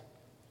Christ.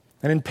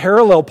 And in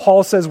parallel,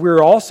 Paul says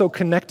we're also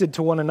connected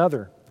to one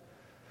another.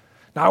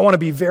 Now, I want to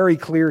be very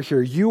clear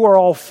here. You are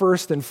all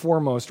first and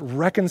foremost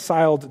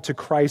reconciled to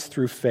Christ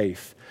through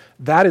faith.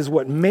 That is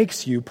what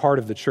makes you part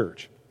of the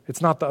church.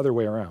 It's not the other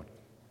way around.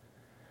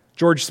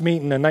 George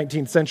Smeaton, a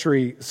 19th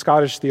century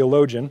Scottish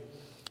theologian,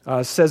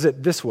 says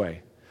it this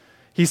way.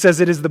 He says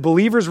it is the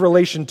believer's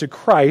relation to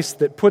Christ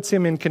that puts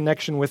him in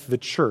connection with the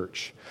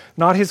church,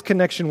 not his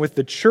connection with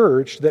the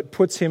church that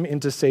puts him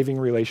into saving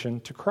relation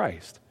to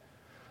Christ.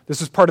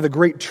 This is part of the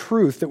great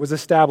truth that was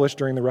established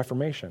during the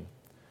Reformation.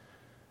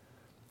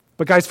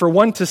 But guys, for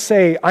one to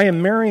say, I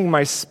am marrying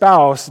my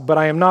spouse, but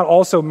I am not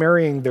also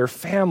marrying their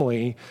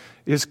family,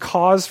 is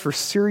cause for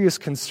serious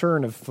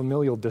concern of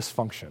familial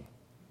dysfunction.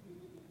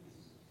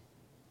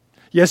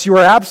 Yes, you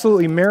are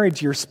absolutely married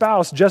to your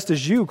spouse, just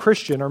as you,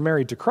 Christian, are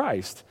married to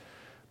Christ.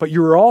 But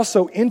you are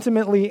also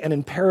intimately and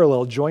in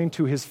parallel joined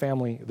to his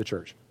family, the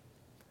church.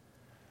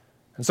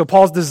 And so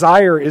Paul's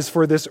desire is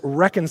for this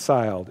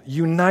reconciled,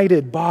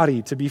 united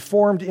body to be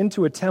formed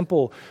into a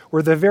temple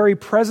where the very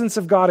presence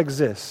of God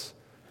exists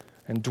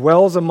and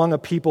dwells among a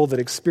people that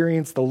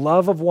experience the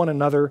love of one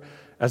another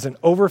as an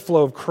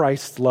overflow of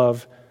Christ's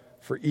love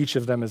for each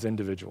of them as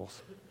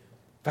individuals.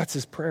 That's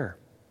his prayer.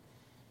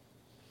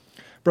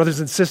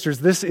 Brothers and sisters,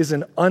 this is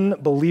an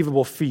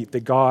unbelievable feat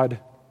that God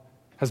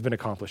has been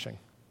accomplishing.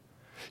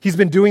 He's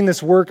been doing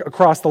this work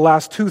across the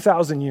last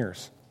 2,000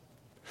 years,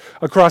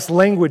 across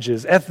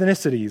languages,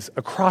 ethnicities,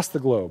 across the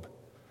globe.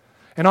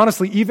 And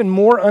honestly, even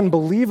more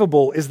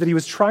unbelievable is that he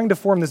was trying to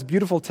form this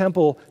beautiful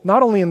temple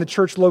not only in the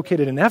church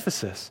located in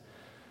Ephesus,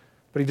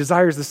 but he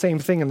desires the same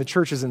thing in the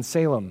churches in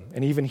Salem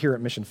and even here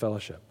at Mission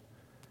Fellowship.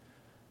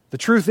 The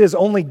truth is,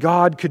 only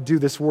God could do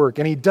this work,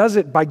 and he does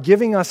it by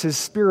giving us his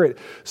Spirit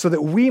so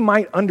that we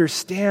might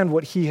understand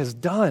what he has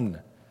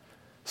done,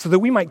 so that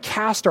we might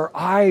cast our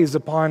eyes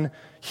upon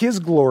his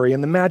glory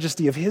and the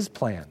majesty of his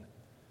plan.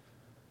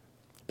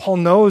 Paul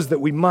knows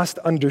that we must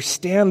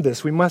understand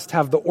this. We must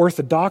have the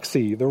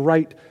orthodoxy, the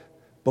right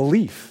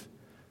belief.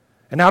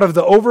 And out of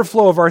the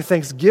overflow of our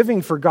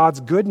thanksgiving for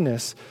God's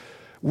goodness,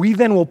 we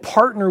then will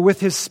partner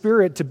with his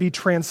Spirit to be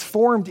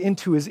transformed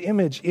into his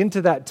image,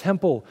 into that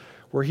temple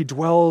where he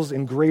dwells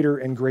in greater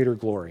and greater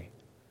glory.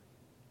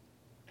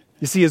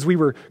 You see, as we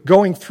were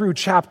going through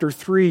chapter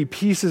 3,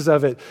 pieces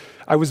of it,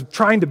 I was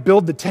trying to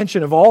build the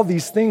tension of all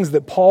these things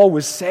that Paul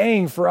was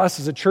saying for us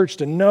as a church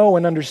to know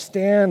and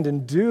understand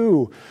and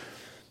do.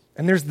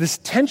 And there's this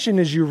tension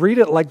as you read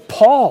it, like,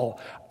 Paul,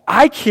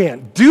 I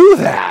can't do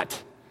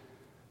that.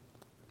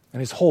 And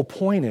his whole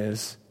point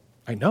is,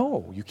 I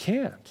know, you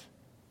can't.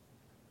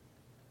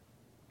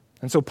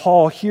 And so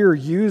Paul here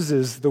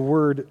uses the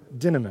word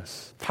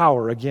dynamis,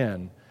 power,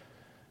 again.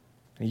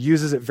 And he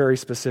uses it very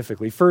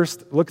specifically.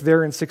 First, look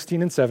there in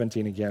 16 and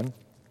 17 again.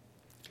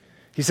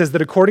 He says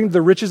that according to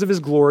the riches of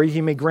his glory,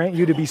 he may grant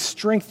you to be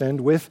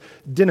strengthened with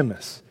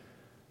dynamis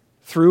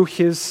through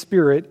his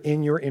Spirit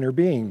in your inner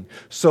being,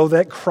 so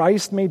that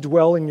Christ may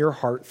dwell in your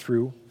heart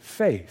through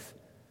faith.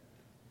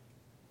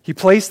 He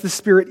placed the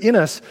Spirit in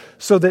us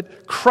so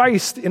that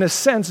Christ, in a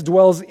sense,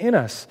 dwells in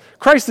us.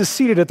 Christ is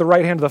seated at the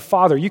right hand of the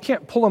Father. You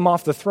can't pull him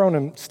off the throne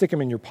and stick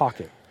him in your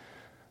pocket.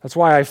 That's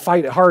why I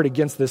fight hard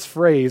against this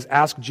phrase,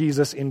 ask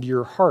Jesus into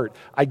your heart.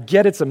 I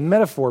get it's a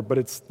metaphor, but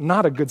it's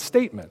not a good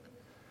statement.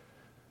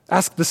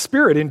 Ask the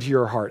Spirit into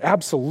your heart.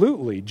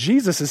 Absolutely.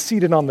 Jesus is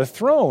seated on the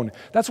throne.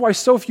 That's why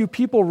so few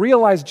people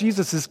realize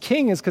Jesus is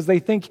king, is because they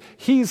think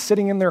he's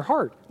sitting in their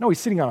heart. No,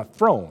 he's sitting on a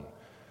throne.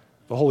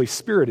 The Holy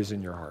Spirit is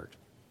in your heart.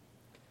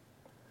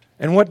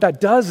 And what that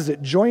does is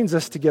it joins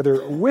us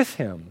together with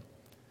him.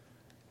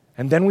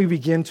 And then we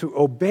begin to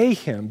obey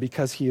him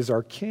because he is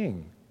our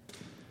king.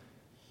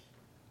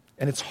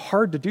 And it's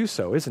hard to do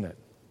so, isn't it?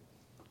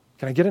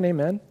 Can I get an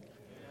amen?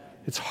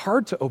 It's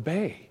hard to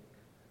obey.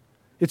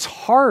 It's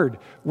hard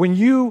when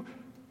you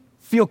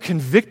feel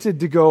convicted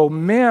to go,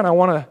 man, I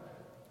want to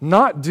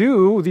not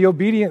do the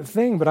obedient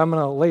thing, but I'm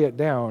going to lay it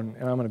down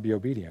and I'm going to be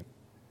obedient.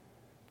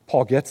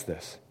 Paul gets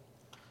this.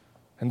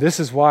 And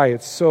this is why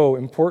it's so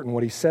important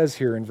what he says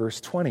here in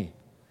verse 20.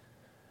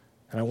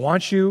 And I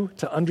want you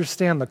to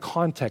understand the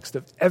context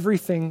of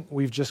everything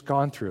we've just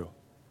gone through.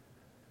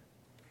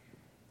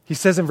 He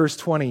says in verse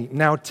 20,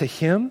 now to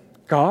him,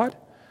 God,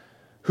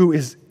 who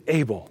is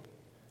able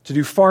to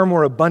do far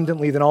more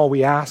abundantly than all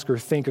we ask or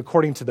think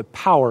according to the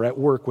power at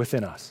work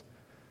within us.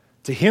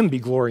 To him be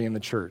glory in the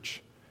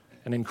church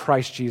and in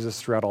Christ Jesus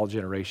throughout all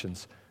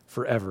generations,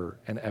 forever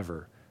and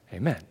ever.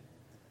 Amen.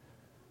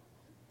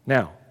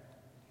 Now,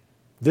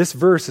 this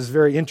verse is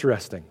very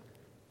interesting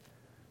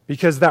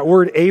because that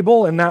word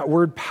able and that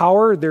word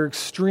power, they're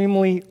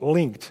extremely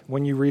linked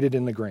when you read it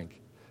in the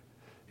Greek.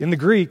 In the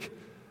Greek,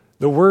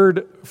 the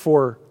word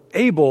for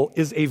able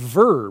is a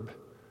verb.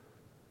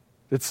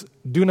 It's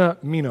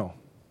dunamino.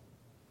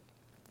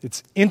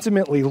 It's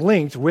intimately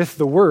linked with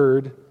the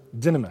word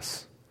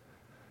dynamis.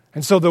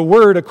 And so the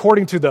word,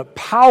 according to the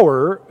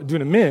power,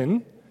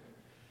 dunamin,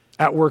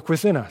 at work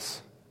within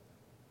us.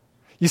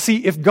 You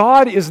see, if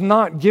God is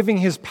not giving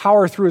his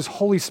power through his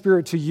Holy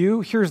Spirit to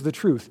you, here's the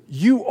truth.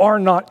 You are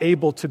not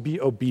able to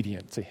be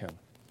obedient to him.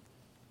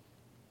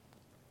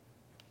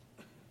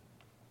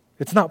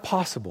 It's not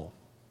possible.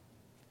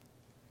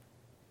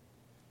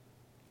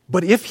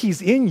 But if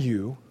he's in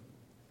you,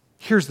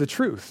 here's the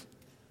truth.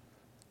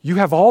 You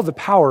have all the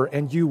power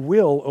and you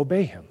will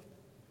obey him.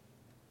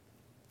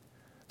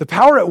 The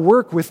power at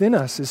work within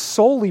us is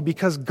solely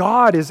because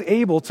God is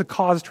able to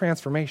cause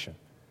transformation.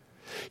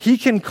 He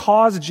can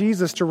cause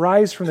Jesus to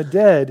rise from the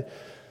dead.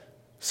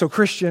 So,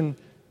 Christian,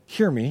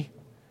 hear me.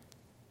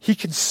 He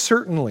can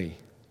certainly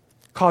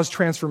cause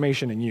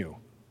transformation in you.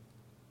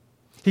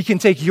 He can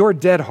take your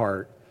dead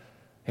heart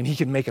and he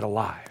can make it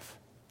alive.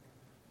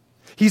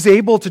 He's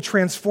able to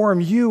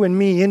transform you and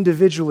me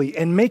individually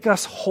and make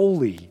us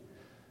holy.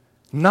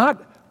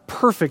 Not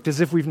perfect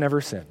as if we've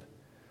never sinned,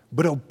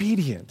 but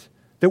obedient.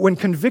 That when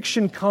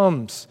conviction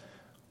comes,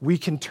 we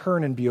can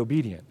turn and be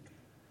obedient.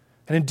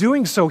 And in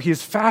doing so, he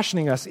is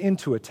fashioning us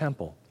into a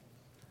temple.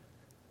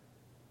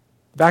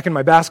 Back in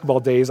my basketball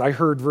days, I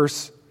heard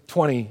verse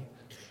 20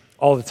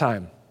 all the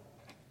time.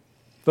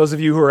 Those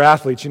of you who are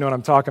athletes, you know what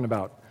I'm talking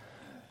about.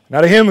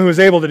 Now to him who is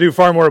able to do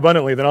far more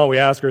abundantly than all we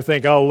ask or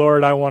think, oh,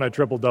 Lord, I want a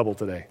triple-double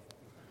today.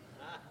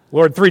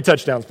 Lord, 3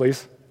 touchdowns,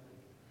 please.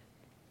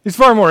 He's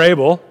far more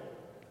able.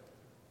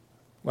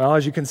 Well,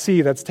 as you can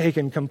see, that's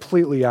taken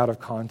completely out of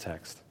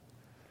context.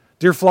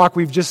 Dear flock,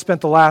 we've just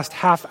spent the last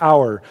half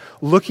hour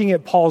looking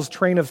at Paul's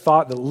train of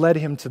thought that led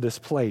him to this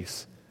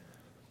place.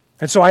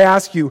 And so I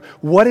ask you,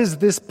 what is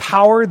this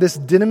power, this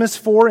dynamis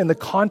for in the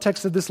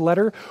context of this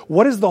letter?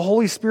 What is the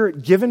Holy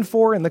Spirit given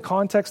for in the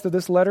context of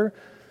this letter?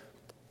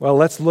 Well,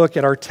 let's look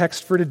at our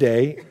text for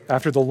today,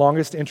 after the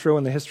longest intro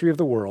in the history of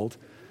the world,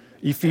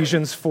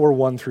 Ephesians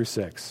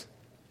 4:1-6.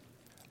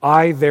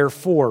 I,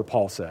 therefore,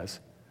 Paul says,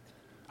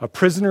 a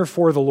prisoner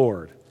for the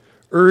Lord,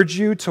 urge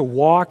you to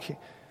walk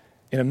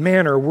in a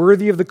manner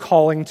worthy of the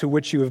calling to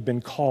which you have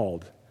been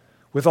called,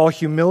 with all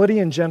humility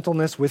and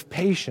gentleness, with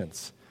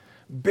patience,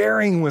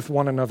 bearing with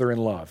one another in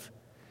love.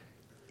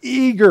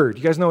 Eager, do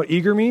you guys know what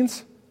eager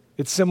means?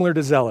 It's similar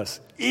to zealous.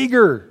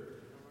 Eager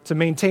to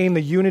maintain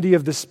the unity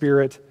of the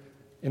Spirit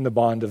in the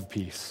bond of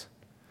peace.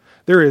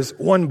 There is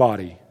one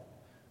body,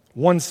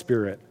 one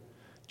Spirit,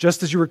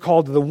 just as you were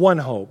called to the one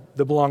hope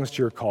that belongs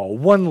to your call,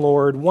 one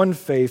Lord, one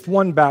faith,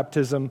 one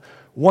baptism,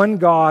 one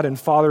God and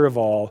Father of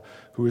all,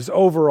 who is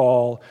over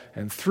all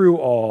and through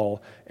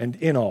all and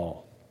in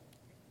all.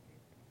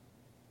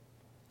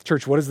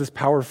 Church, what is this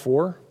power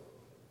for?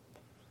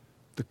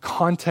 The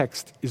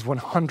context is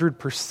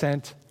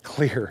 100%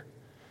 clear.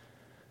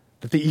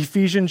 That the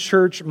Ephesian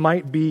church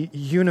might be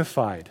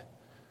unified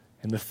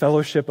in the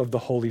fellowship of the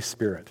Holy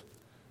Spirit.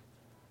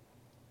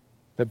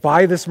 That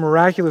by this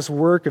miraculous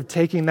work of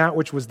taking that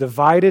which was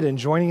divided and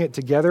joining it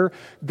together,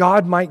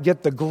 God might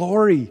get the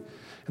glory,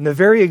 and the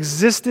very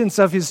existence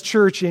of his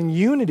church in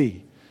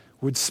unity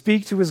would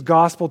speak to his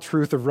gospel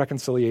truth of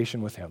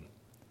reconciliation with him.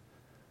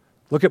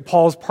 Look at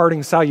Paul's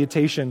parting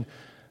salutation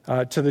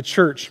to the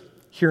church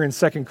here in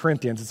 2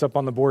 Corinthians. It's up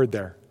on the board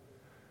there.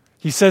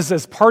 He says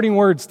as parting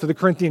words to the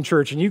Corinthian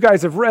church, and you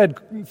guys have read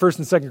 1st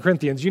and 2nd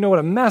Corinthians, you know what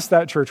a mess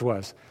that church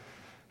was.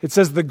 It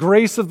says, the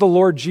grace of the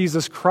Lord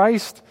Jesus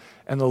Christ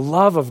and the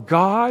love of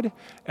God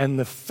and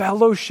the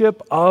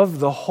fellowship of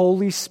the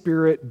Holy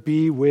Spirit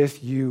be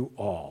with you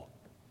all.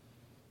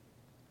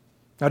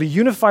 Now, to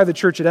unify the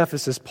church at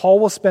Ephesus, Paul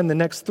will spend the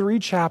next 3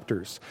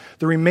 chapters,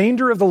 the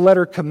remainder of the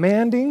letter,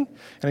 commanding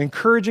and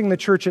encouraging the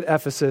church at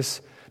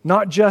Ephesus,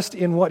 not just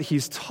in what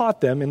he's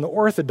taught them in the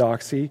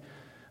orthodoxy,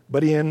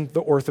 but in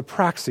the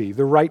orthopraxy,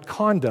 the right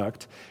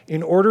conduct,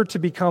 in order to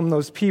become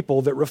those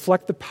people that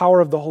reflect the power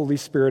of the Holy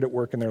Spirit at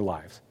work in their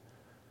lives.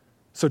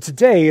 So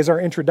today is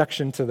our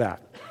introduction to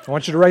that. I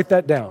want you to write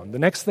that down. The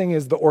next thing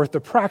is the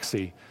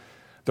orthopraxy,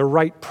 the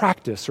right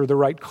practice or the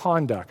right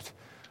conduct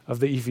of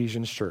the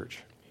Ephesians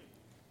church.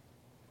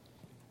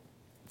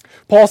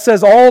 Paul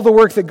says all the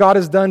work that God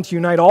has done to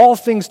unite all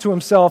things to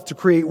himself, to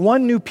create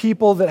one new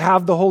people that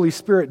have the Holy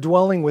Spirit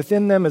dwelling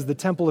within them as the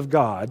temple of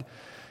God.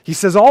 He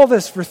says all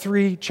this for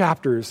 3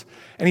 chapters.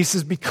 And he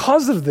says,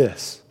 because of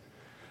this,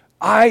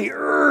 I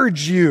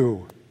urge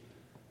you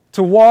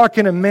to walk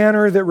in a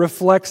manner that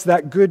reflects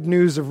that good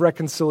news of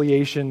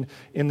reconciliation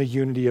in the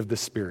unity of the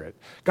Spirit.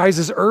 Guys,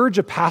 is urge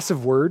a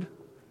passive word?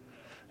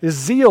 Is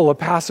zeal a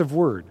passive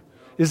word?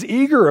 Is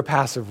eager a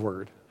passive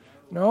word?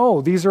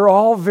 No, these are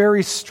all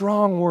very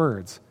strong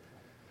words.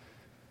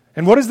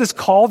 And what is this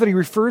call that he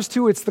refers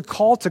to? It's the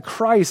call to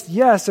Christ,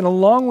 yes, and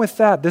along with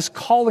that, this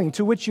calling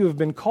to which you have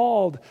been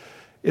called,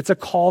 it's a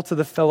call to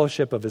the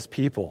fellowship of his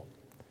people.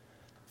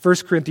 1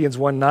 Corinthians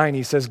 1:9,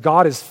 he says,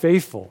 God is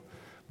faithful,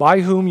 by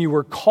whom you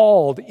were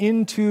called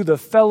into the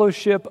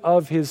fellowship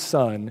of his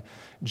Son,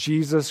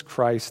 Jesus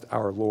Christ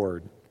our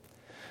Lord.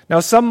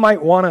 Now, some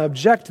might want to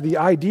object to the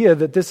idea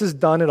that this is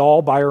done at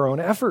all by our own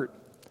effort.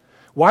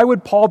 Why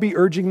would Paul be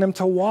urging them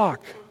to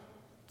walk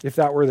if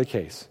that were the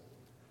case?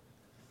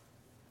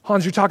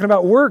 Hans, you're talking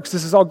about works.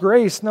 This is all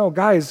grace. No,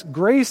 guys,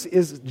 grace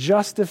is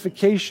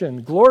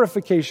justification,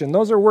 glorification.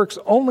 Those are works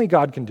only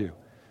God can do.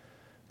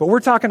 But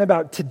we're talking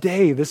about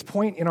today, this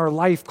point in our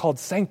life called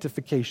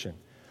sanctification.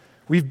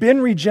 We've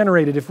been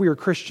regenerated if we are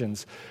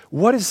Christians.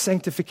 What is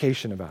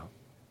sanctification about?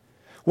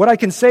 What I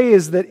can say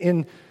is that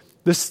in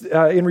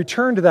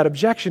return to that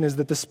objection is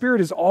that the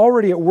Spirit is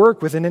already at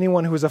work within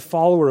anyone who is a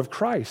follower of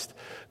Christ.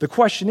 The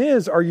question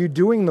is, are you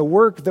doing the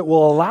work that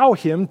will allow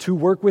him to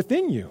work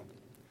within you?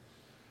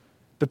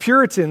 The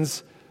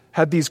Puritans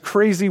had these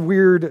crazy,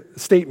 weird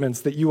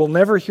statements that you will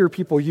never hear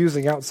people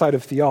using outside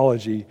of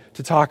theology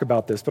to talk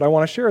about this, but I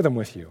want to share them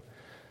with you.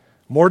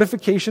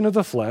 Mortification of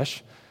the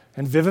flesh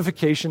and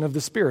vivification of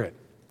the Spirit.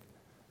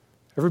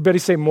 Everybody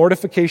say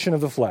mortification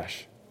of the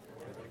flesh.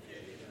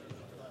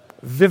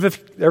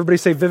 Everybody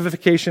say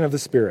vivification of the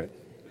Spirit.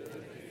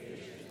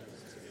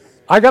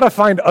 I got to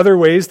find other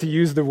ways to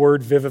use the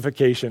word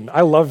vivification.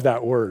 I love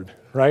that word,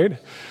 right?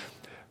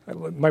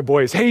 My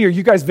boys, hey, are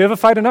you guys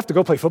vivified enough to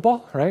go play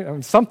football? Right? I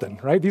mean, something,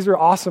 right? These are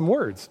awesome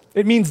words.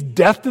 It means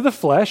death to the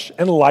flesh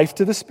and life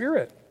to the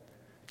Spirit.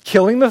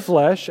 Killing the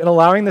flesh and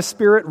allowing the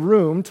Spirit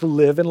room to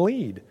live and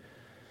lead.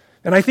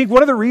 And I think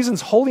one of the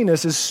reasons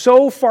holiness is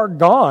so far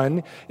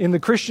gone in the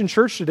Christian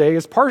church today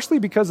is partially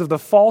because of the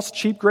false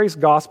cheap grace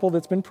gospel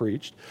that's been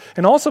preached,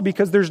 and also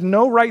because there's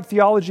no right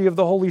theology of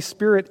the Holy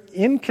Spirit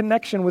in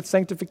connection with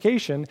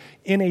sanctification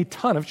in a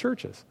ton of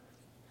churches.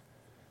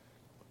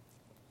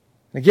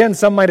 Again,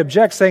 some might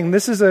object, saying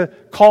this is a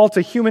call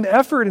to human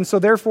effort, and so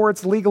therefore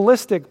it's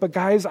legalistic. But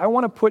guys, I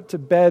want to put to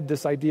bed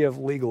this idea of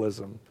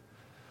legalism.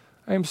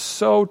 I am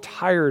so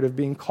tired of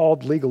being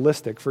called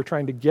legalistic for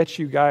trying to get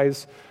you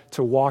guys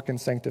to walk in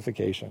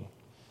sanctification.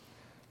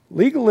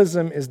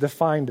 Legalism is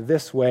defined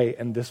this way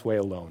and this way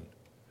alone.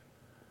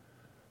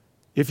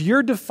 If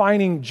you're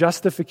defining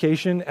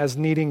justification as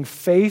needing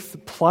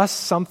faith plus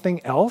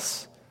something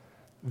else,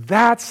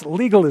 that's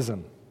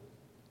legalism.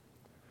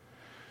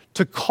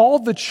 To call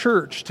the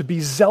church to be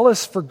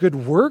zealous for good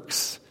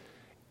works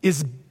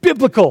is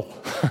biblical.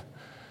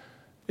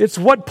 It's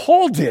what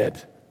Paul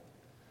did.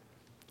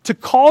 To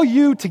call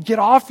you to get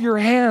off your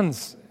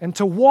hands and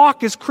to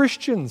walk as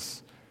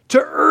Christians,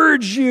 to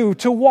urge you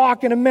to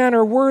walk in a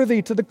manner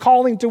worthy to the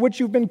calling to which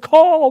you've been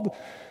called,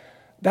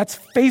 that's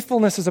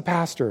faithfulness as a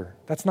pastor.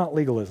 That's not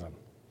legalism.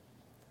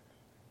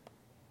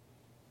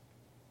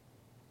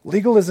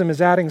 Legalism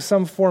is adding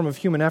some form of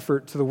human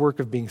effort to the work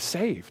of being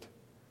saved.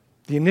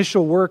 The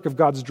initial work of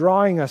God's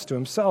drawing us to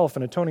himself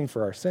and atoning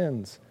for our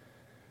sins.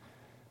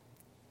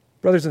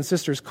 Brothers and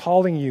sisters,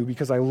 calling you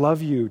because I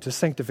love you to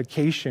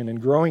sanctification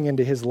and growing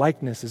into his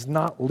likeness is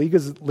not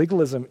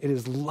legalism, it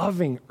is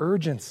loving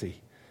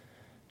urgency,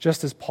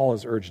 just as Paul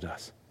has urged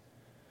us.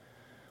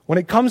 When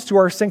it comes to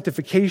our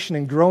sanctification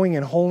and growing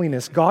in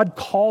holiness, God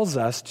calls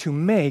us to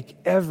make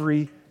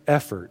every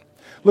effort.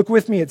 Look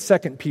with me at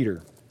 2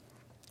 Peter.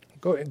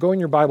 Go in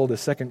your Bible to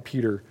 2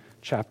 Peter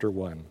chapter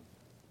 1.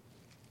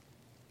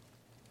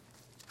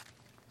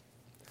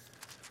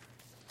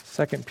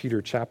 2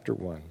 Peter chapter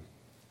 1.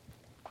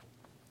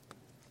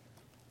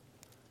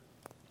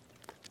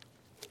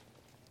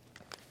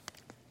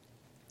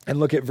 And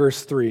look at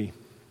verse 3.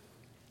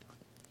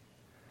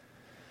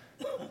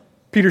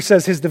 Peter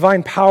says his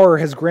divine power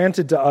has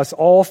granted to us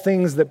all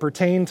things that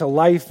pertain to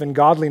life and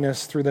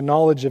godliness through the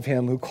knowledge of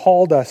him who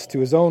called us to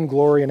his own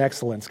glory and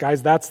excellence.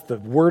 Guys, that's the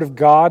Word of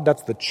God,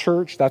 that's the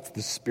church, that's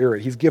the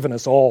Spirit. He's given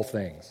us all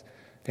things.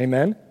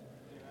 Amen?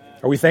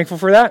 Are we thankful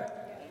for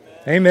that?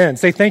 Amen.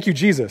 Say thank you,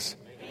 Jesus.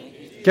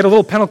 Get a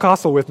little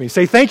Pentecostal with me.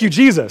 Say thank you,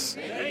 Jesus.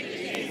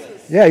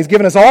 Yeah, he's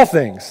given us all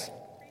things,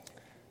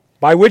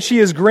 by which he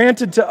has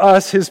granted to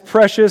us his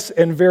precious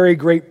and very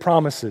great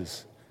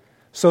promises,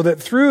 so that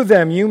through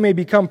them you may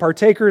become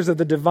partakers of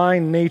the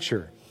divine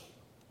nature,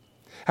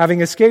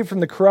 having escaped from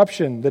the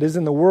corruption that is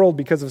in the world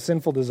because of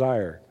sinful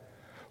desire.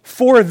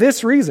 For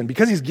this reason,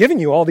 because he's given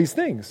you all these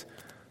things,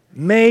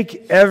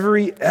 make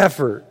every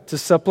effort to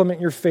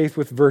supplement your faith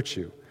with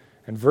virtue,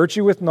 and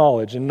virtue with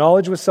knowledge, and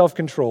knowledge with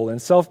self-control,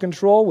 and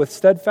self-control with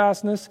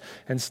steadfastness,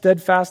 and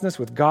steadfastness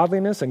with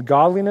godliness, and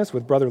godliness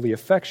with brotherly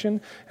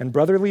affection, and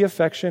brotherly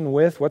affection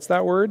with, what's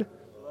that word?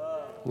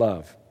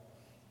 Love.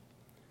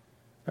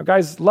 Now,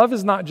 guys, love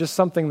is not just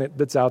something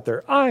that's out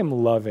there. I'm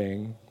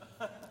loving.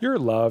 You're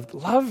loved.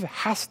 Love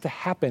has to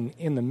happen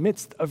in the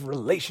midst of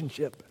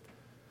relationship.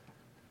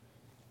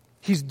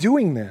 He's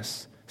doing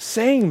this,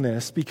 saying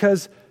this,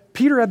 because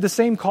Peter had the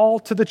same call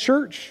to the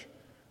church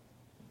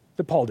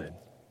that Paul did.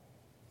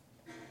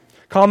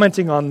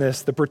 Commenting on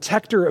this, the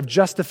protector of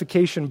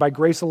justification by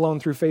grace alone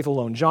through faith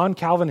alone, John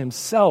Calvin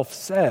himself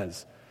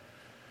says,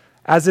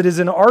 "As it is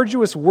an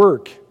arduous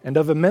work and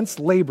of immense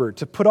labor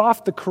to put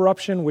off the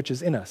corruption which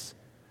is in us,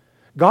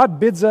 God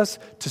bids us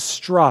to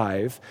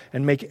strive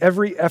and make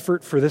every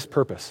effort for this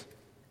purpose.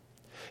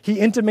 He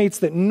intimates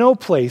that no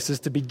place is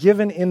to be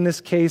given in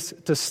this case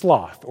to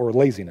sloth or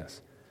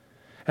laziness,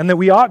 and that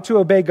we ought to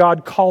obey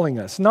God calling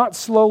us, not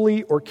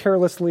slowly or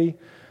carelessly,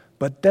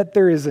 but that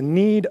there is a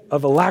need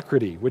of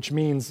alacrity, which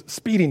means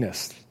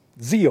speediness,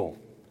 zeal,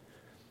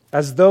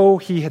 as though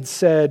he had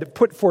said,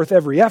 put forth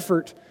every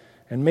effort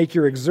and make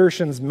your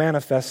exertions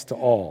manifest to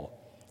all."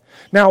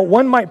 Now,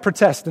 one might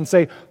protest and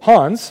say,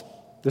 Hans,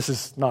 this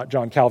is not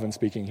John Calvin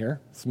speaking here,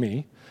 it's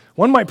me.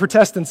 One might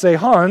protest and say,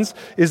 Hans,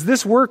 is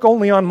this work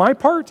only on my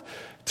part?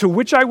 To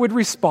which I would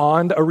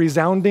respond a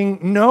resounding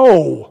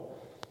no.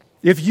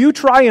 If you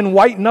try and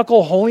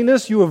white-knuckle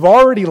holiness, you have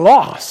already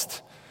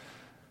lost,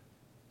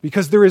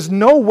 because there is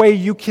no way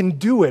you can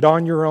do it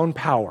on your own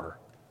power.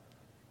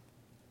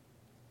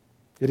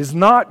 It is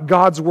not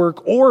God's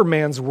work or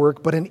man's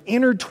work, but an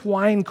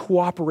intertwined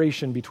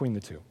cooperation between the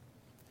two.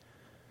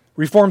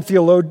 Reformed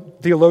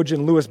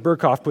theologian Louis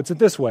Berkhoff puts it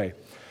this way: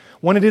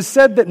 when it is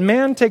said that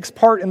man takes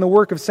part in the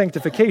work of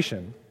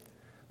sanctification,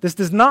 this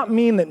does not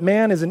mean that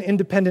man is an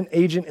independent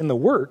agent in the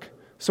work,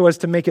 so as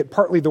to make it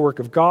partly the work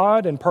of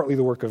God and partly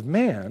the work of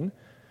man,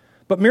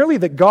 but merely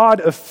that God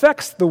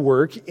effects the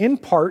work in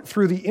part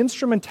through the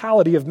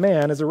instrumentality of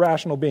man as a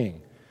rational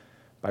being,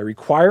 by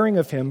requiring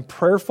of him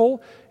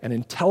prayerful and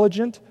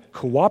intelligent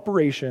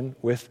cooperation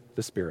with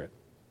the Spirit.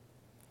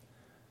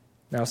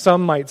 Now,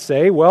 some might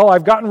say, well,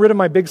 I've gotten rid of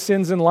my big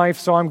sins in life,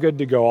 so I'm good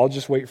to go. I'll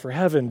just wait for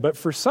heaven. But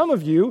for some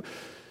of you,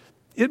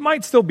 it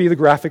might still be the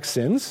graphic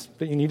sins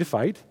that you need to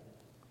fight.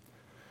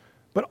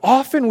 But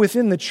often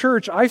within the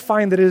church, I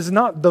find that it is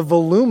not the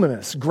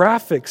voluminous,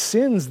 graphic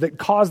sins that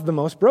cause the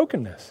most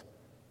brokenness.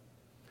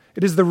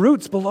 It is the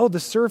roots below the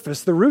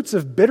surface, the roots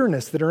of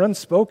bitterness that are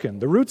unspoken,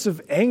 the roots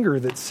of anger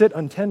that sit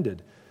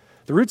untended,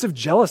 the roots of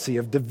jealousy,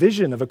 of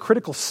division, of a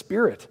critical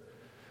spirit,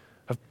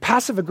 of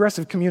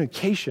passive-aggressive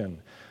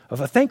communication, of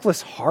a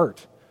thankless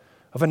heart,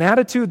 of an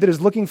attitude that is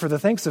looking for the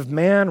thanks of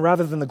man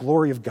rather than the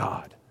glory of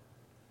God.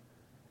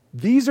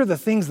 These are the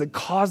things that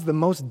cause the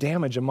most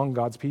damage among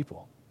God's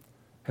people.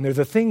 And they're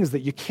the things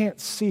that you can't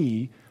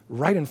see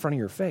right in front of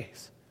your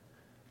face.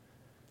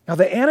 Now,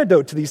 the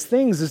antidote to these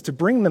things is to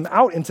bring them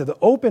out into the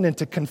open and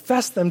to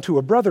confess them to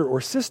a brother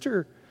or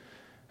sister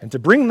and to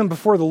bring them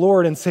before the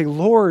Lord and say,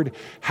 Lord,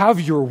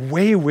 have your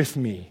way with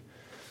me.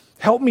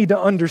 Help me to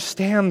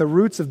understand the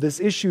roots of this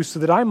issue so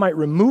that I might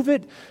remove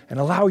it and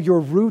allow your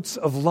roots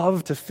of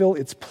love to fill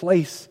its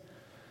place.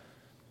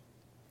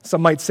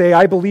 Some might say,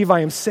 I believe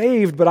I am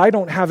saved, but I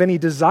don't have any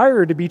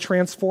desire to be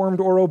transformed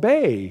or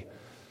obey.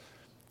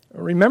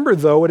 Remember,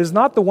 though, it is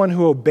not the one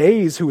who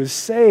obeys who is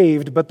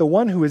saved, but the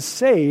one who is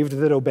saved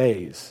that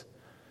obeys.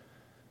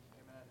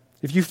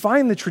 If you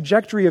find the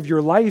trajectory of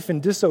your life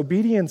in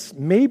disobedience,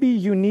 maybe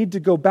you need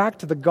to go back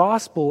to the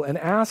gospel and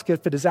ask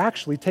if it has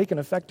actually taken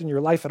effect in your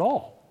life at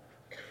all.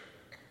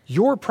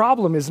 Your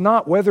problem is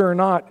not whether or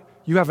not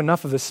you have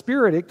enough of the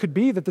Spirit. It could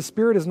be that the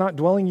Spirit is not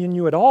dwelling in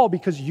you at all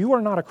because you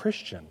are not a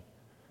Christian.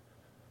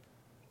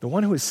 The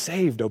one who is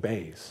saved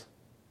obeys.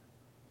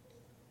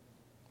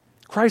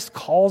 Christ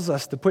calls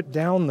us to put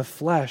down the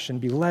flesh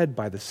and be led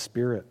by the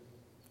Spirit.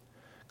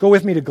 Go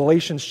with me to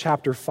Galatians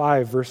chapter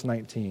 5, verse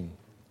 19.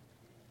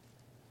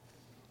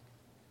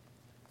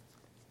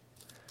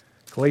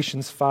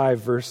 Galatians 5,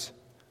 verse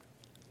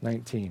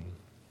 19.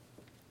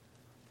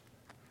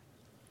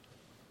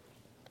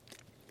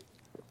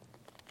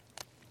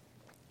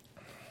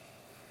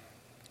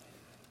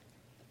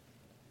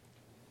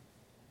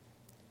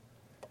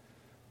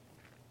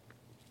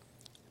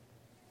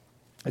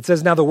 It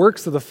says, "Now the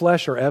works of the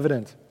flesh are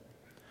evident: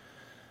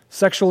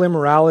 sexual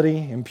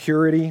immorality,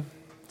 impurity,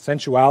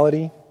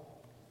 sensuality."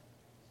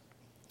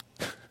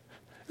 It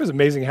was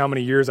amazing how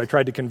many years I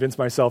tried to convince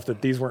myself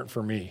that these weren't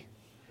for me.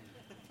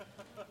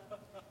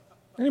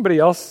 Anybody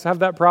else have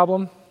that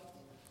problem?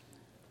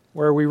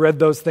 Where we read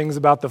those things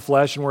about the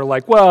flesh and we're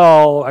like,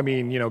 well, I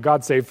mean,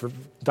 God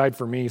died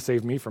for me,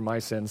 saved me from my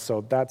sins,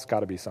 so that's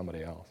got to be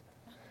somebody else.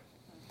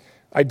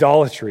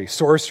 Idolatry,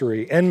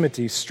 sorcery,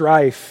 enmity,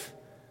 strife,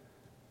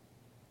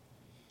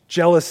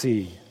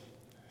 jealousy,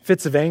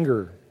 fits of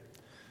anger,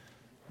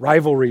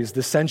 rivalries,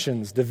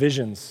 dissensions,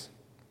 divisions,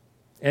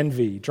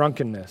 envy,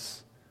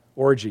 drunkenness,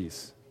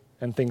 orgies,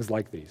 and things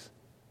like these.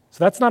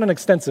 So that's not an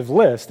extensive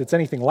list. It's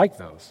anything like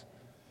those.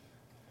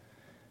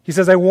 He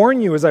says, "I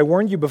warn you, as I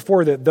warned you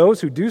before, that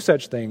those who do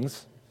such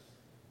things..."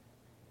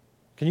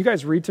 Can you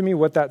guys read to me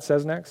what that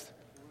says next?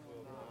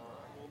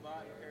 Will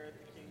not inherit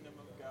the kingdom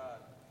of God.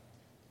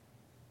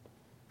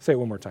 Say it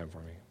one more time for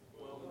me.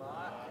 Will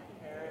not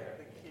inherit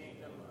the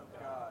kingdom of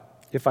God.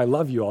 If I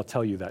love you, I'll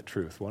tell you that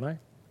truth, won't I?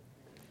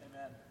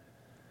 Amen.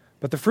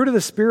 But the fruit of the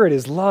Spirit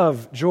is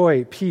love,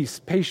 joy, peace,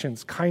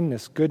 patience,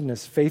 kindness,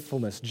 goodness,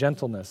 faithfulness,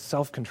 gentleness,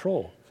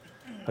 self-control.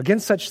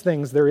 Against such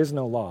things there is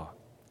no law.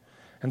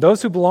 And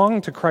those who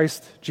belong to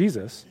Christ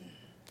Jesus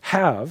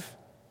have,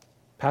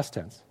 past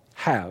tense,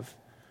 have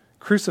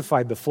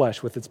crucified the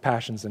flesh with its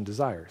passions and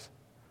desires.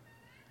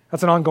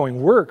 That's an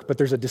ongoing work, but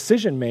there's a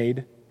decision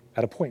made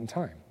at a point in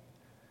time.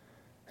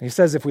 And he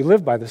says, if we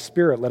live by the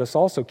Spirit, let us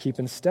also keep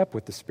in step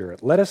with the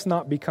Spirit. Let us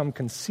not become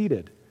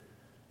conceited,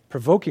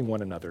 provoking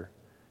one another,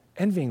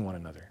 envying one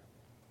another.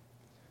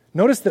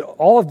 Notice that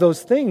all of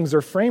those things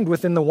are framed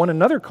within the one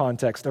another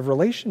context of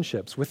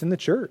relationships within the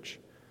church.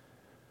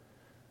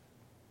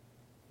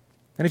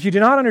 And if you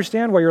do not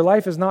understand why your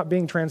life is not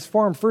being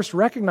transformed, first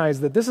recognize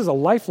that this is a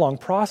lifelong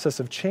process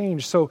of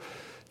change. So,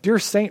 dear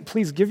saint,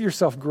 please give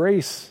yourself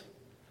grace.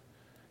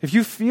 If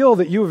you feel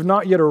that you have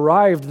not yet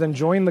arrived, then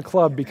join the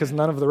club, because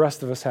none of the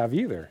rest of us have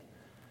either.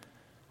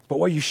 But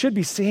what you should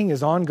be seeing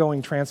is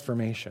ongoing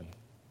transformation.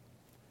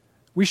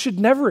 We should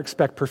never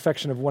expect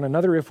perfection of one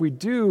another. If we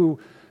do,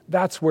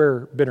 that's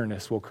where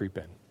bitterness will creep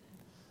in.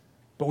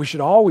 But we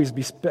should always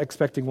be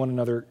expecting one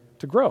another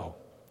to grow.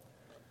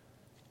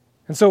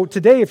 And so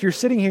today, if you're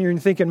sitting here and you're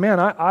thinking, man,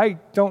 I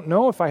don't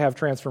know if I have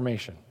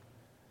transformation.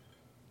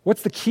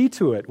 What's the key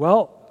to it?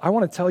 Well, I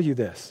want to tell you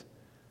this.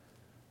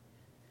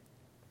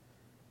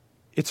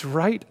 It's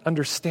right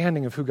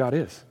understanding of who God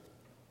is.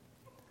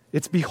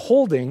 It's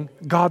beholding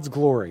God's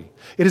glory.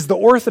 It is the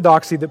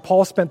orthodoxy that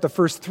Paul spent the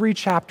first 3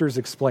 chapters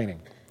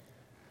explaining.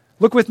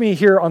 Look with me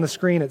here on the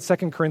screen at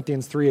 2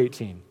 Corinthians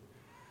 3:18.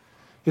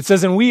 It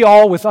says, "And we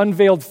all, with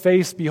unveiled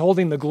face,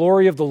 beholding the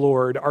glory of the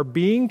Lord, are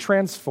being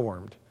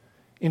transformed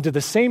into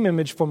the same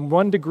image from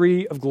one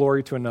degree of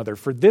glory to another.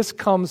 For this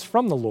comes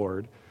from the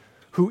Lord,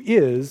 who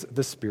is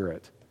the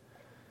Spirit."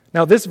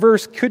 Now, this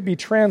verse could be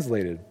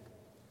translated,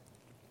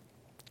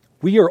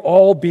 we are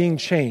all being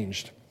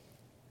changed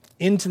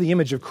into the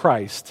image of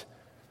Christ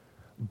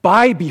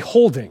by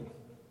beholding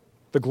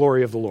the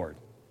glory of the Lord.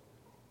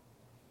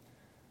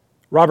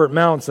 Robert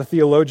Mounce, a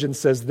theologian,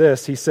 says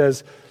this. He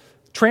says,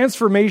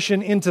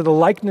 "Transformation into the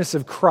likeness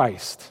of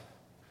Christ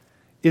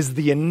is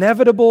the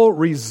inevitable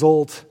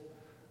result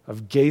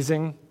of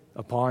gazing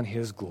upon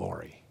His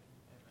glory."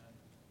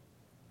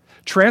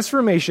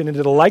 Transformation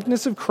into the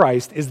likeness of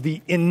Christ is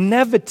the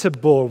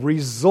inevitable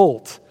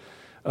result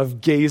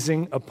of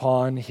gazing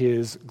upon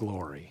His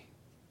glory.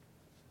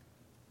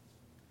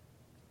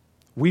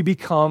 We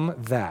become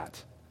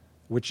that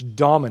which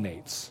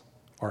dominates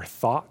our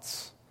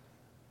thoughts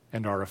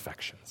and our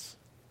affections.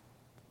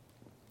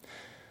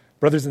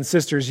 Brothers and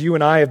sisters, you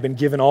and I have been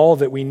given all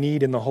that we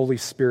need in the Holy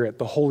Spirit,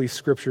 the Holy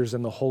Scriptures,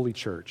 and the Holy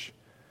Church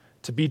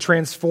to be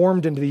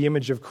transformed into the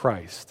image of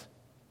Christ.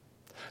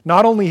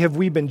 Not only have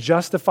we been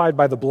justified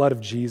by the blood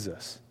of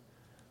Jesus,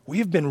 we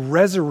have been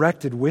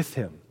resurrected with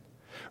Him,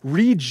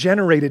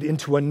 regenerated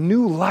into a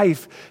new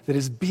life that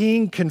is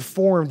being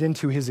conformed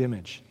into His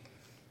image.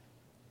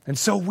 And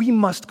so we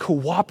must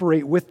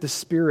cooperate with the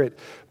Spirit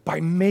by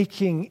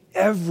making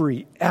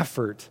every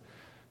effort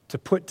to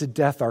put to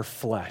death our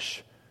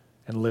flesh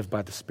and live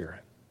by the Spirit.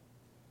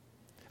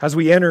 As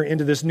we enter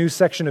into this new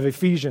section of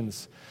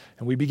Ephesians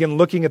and we begin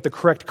looking at the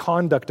correct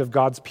conduct of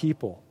God's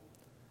people,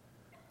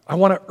 I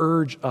want to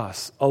urge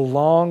us,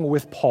 along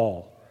with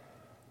Paul,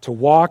 to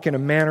walk in a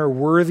manner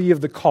worthy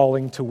of the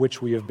calling to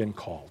which we have been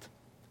called.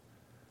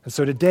 And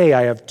so today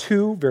I have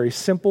 2 very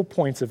simple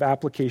points of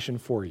application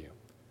for you.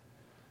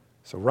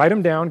 So write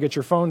them down, get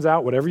your phones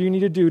out, whatever you need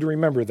to do to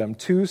remember them.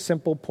 2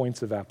 simple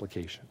points of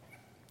application.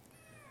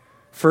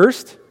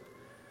 First,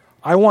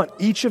 I want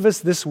each of us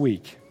this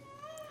week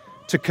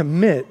to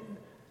commit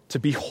to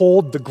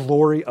behold the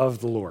glory of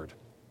the Lord.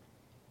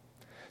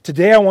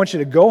 Today I want you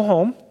to go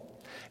home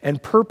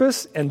and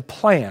purpose and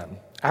plan,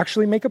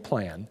 actually make a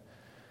plan,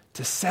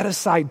 to set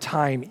aside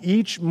time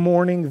each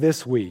morning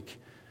this week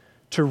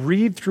to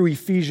read through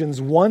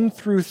Ephesians 1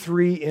 through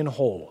 3 in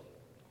whole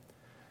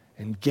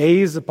and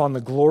gaze upon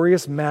the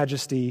glorious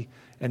majesty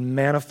and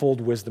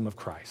manifold wisdom of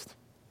Christ.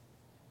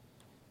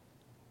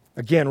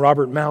 Again,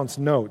 Robert Mounce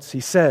notes, he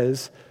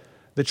says,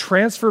 the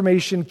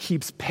transformation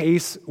keeps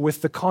pace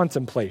with the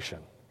contemplation.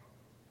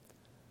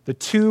 The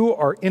two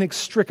are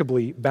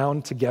inextricably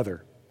bound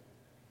together.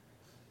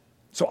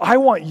 So I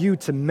want you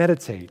to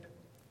meditate,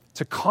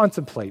 to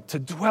contemplate, to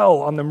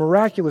dwell on the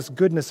miraculous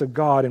goodness of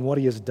God and what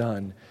He has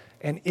done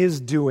and is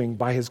doing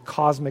by His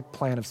cosmic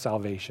plan of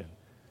salvation.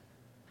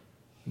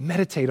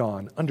 Meditate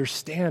on,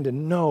 understand,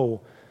 and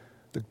know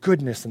the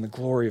goodness and the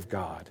glory of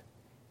God.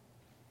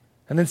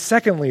 And then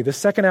secondly, the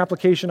second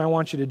application I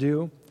want you to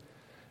do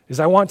is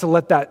I want you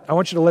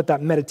to let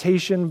that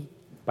meditation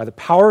by the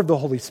power of the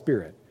Holy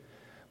Spirit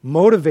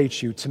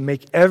motivate you to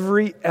make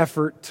every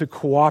effort to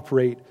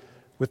cooperate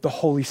with the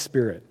Holy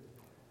Spirit,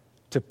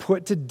 to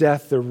put to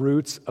death the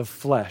roots of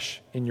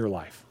flesh in your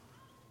life.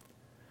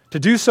 To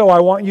do so, I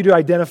want you to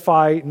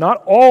identify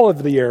not all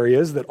of the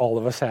areas that all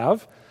of us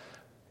have,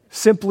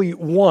 simply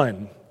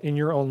one in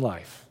your own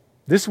life.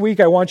 This week,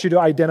 I want you to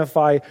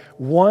identify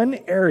one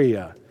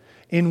area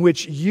in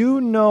which you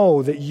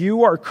know that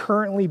you are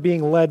currently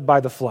being led by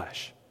the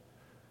flesh,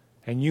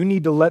 and you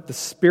need to let the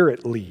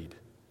Spirit lead.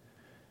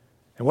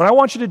 And what I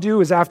want you to do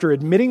is, after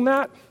admitting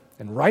that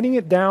and writing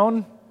it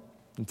down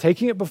and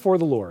taking it before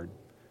the Lord,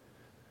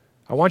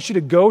 I want you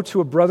to go to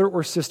a brother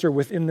or sister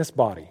within this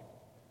body.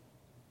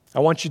 I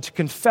want you to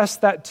confess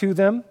that to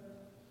them,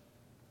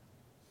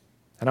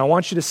 and I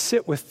want you to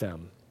sit with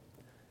them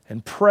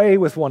and pray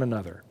with one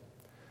another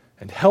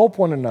and help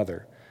one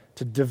another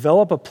to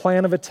develop a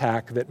plan of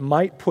attack that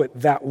might put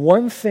that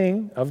one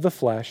thing of the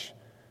flesh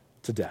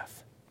to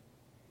death.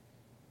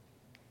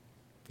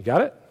 You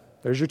got it?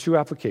 There's your two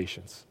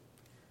applications.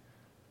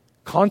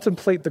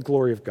 Contemplate the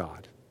glory of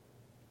God,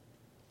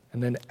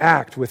 and then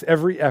act with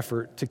every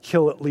effort to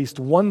kill at least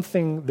one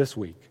thing this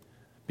week.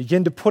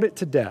 Begin to put it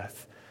to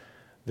death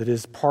that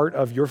is part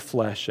of your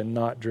flesh and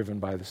not driven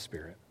by the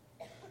Spirit.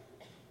 Do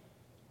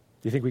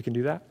you think we can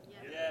do that?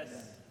 Yes.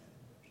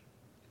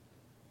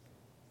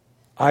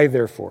 I,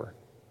 therefore,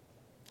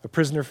 a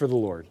prisoner for the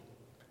Lord,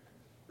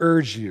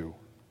 urge you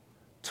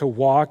to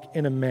walk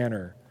in a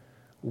manner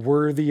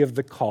worthy of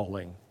the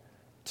calling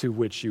to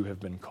which you have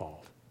been called.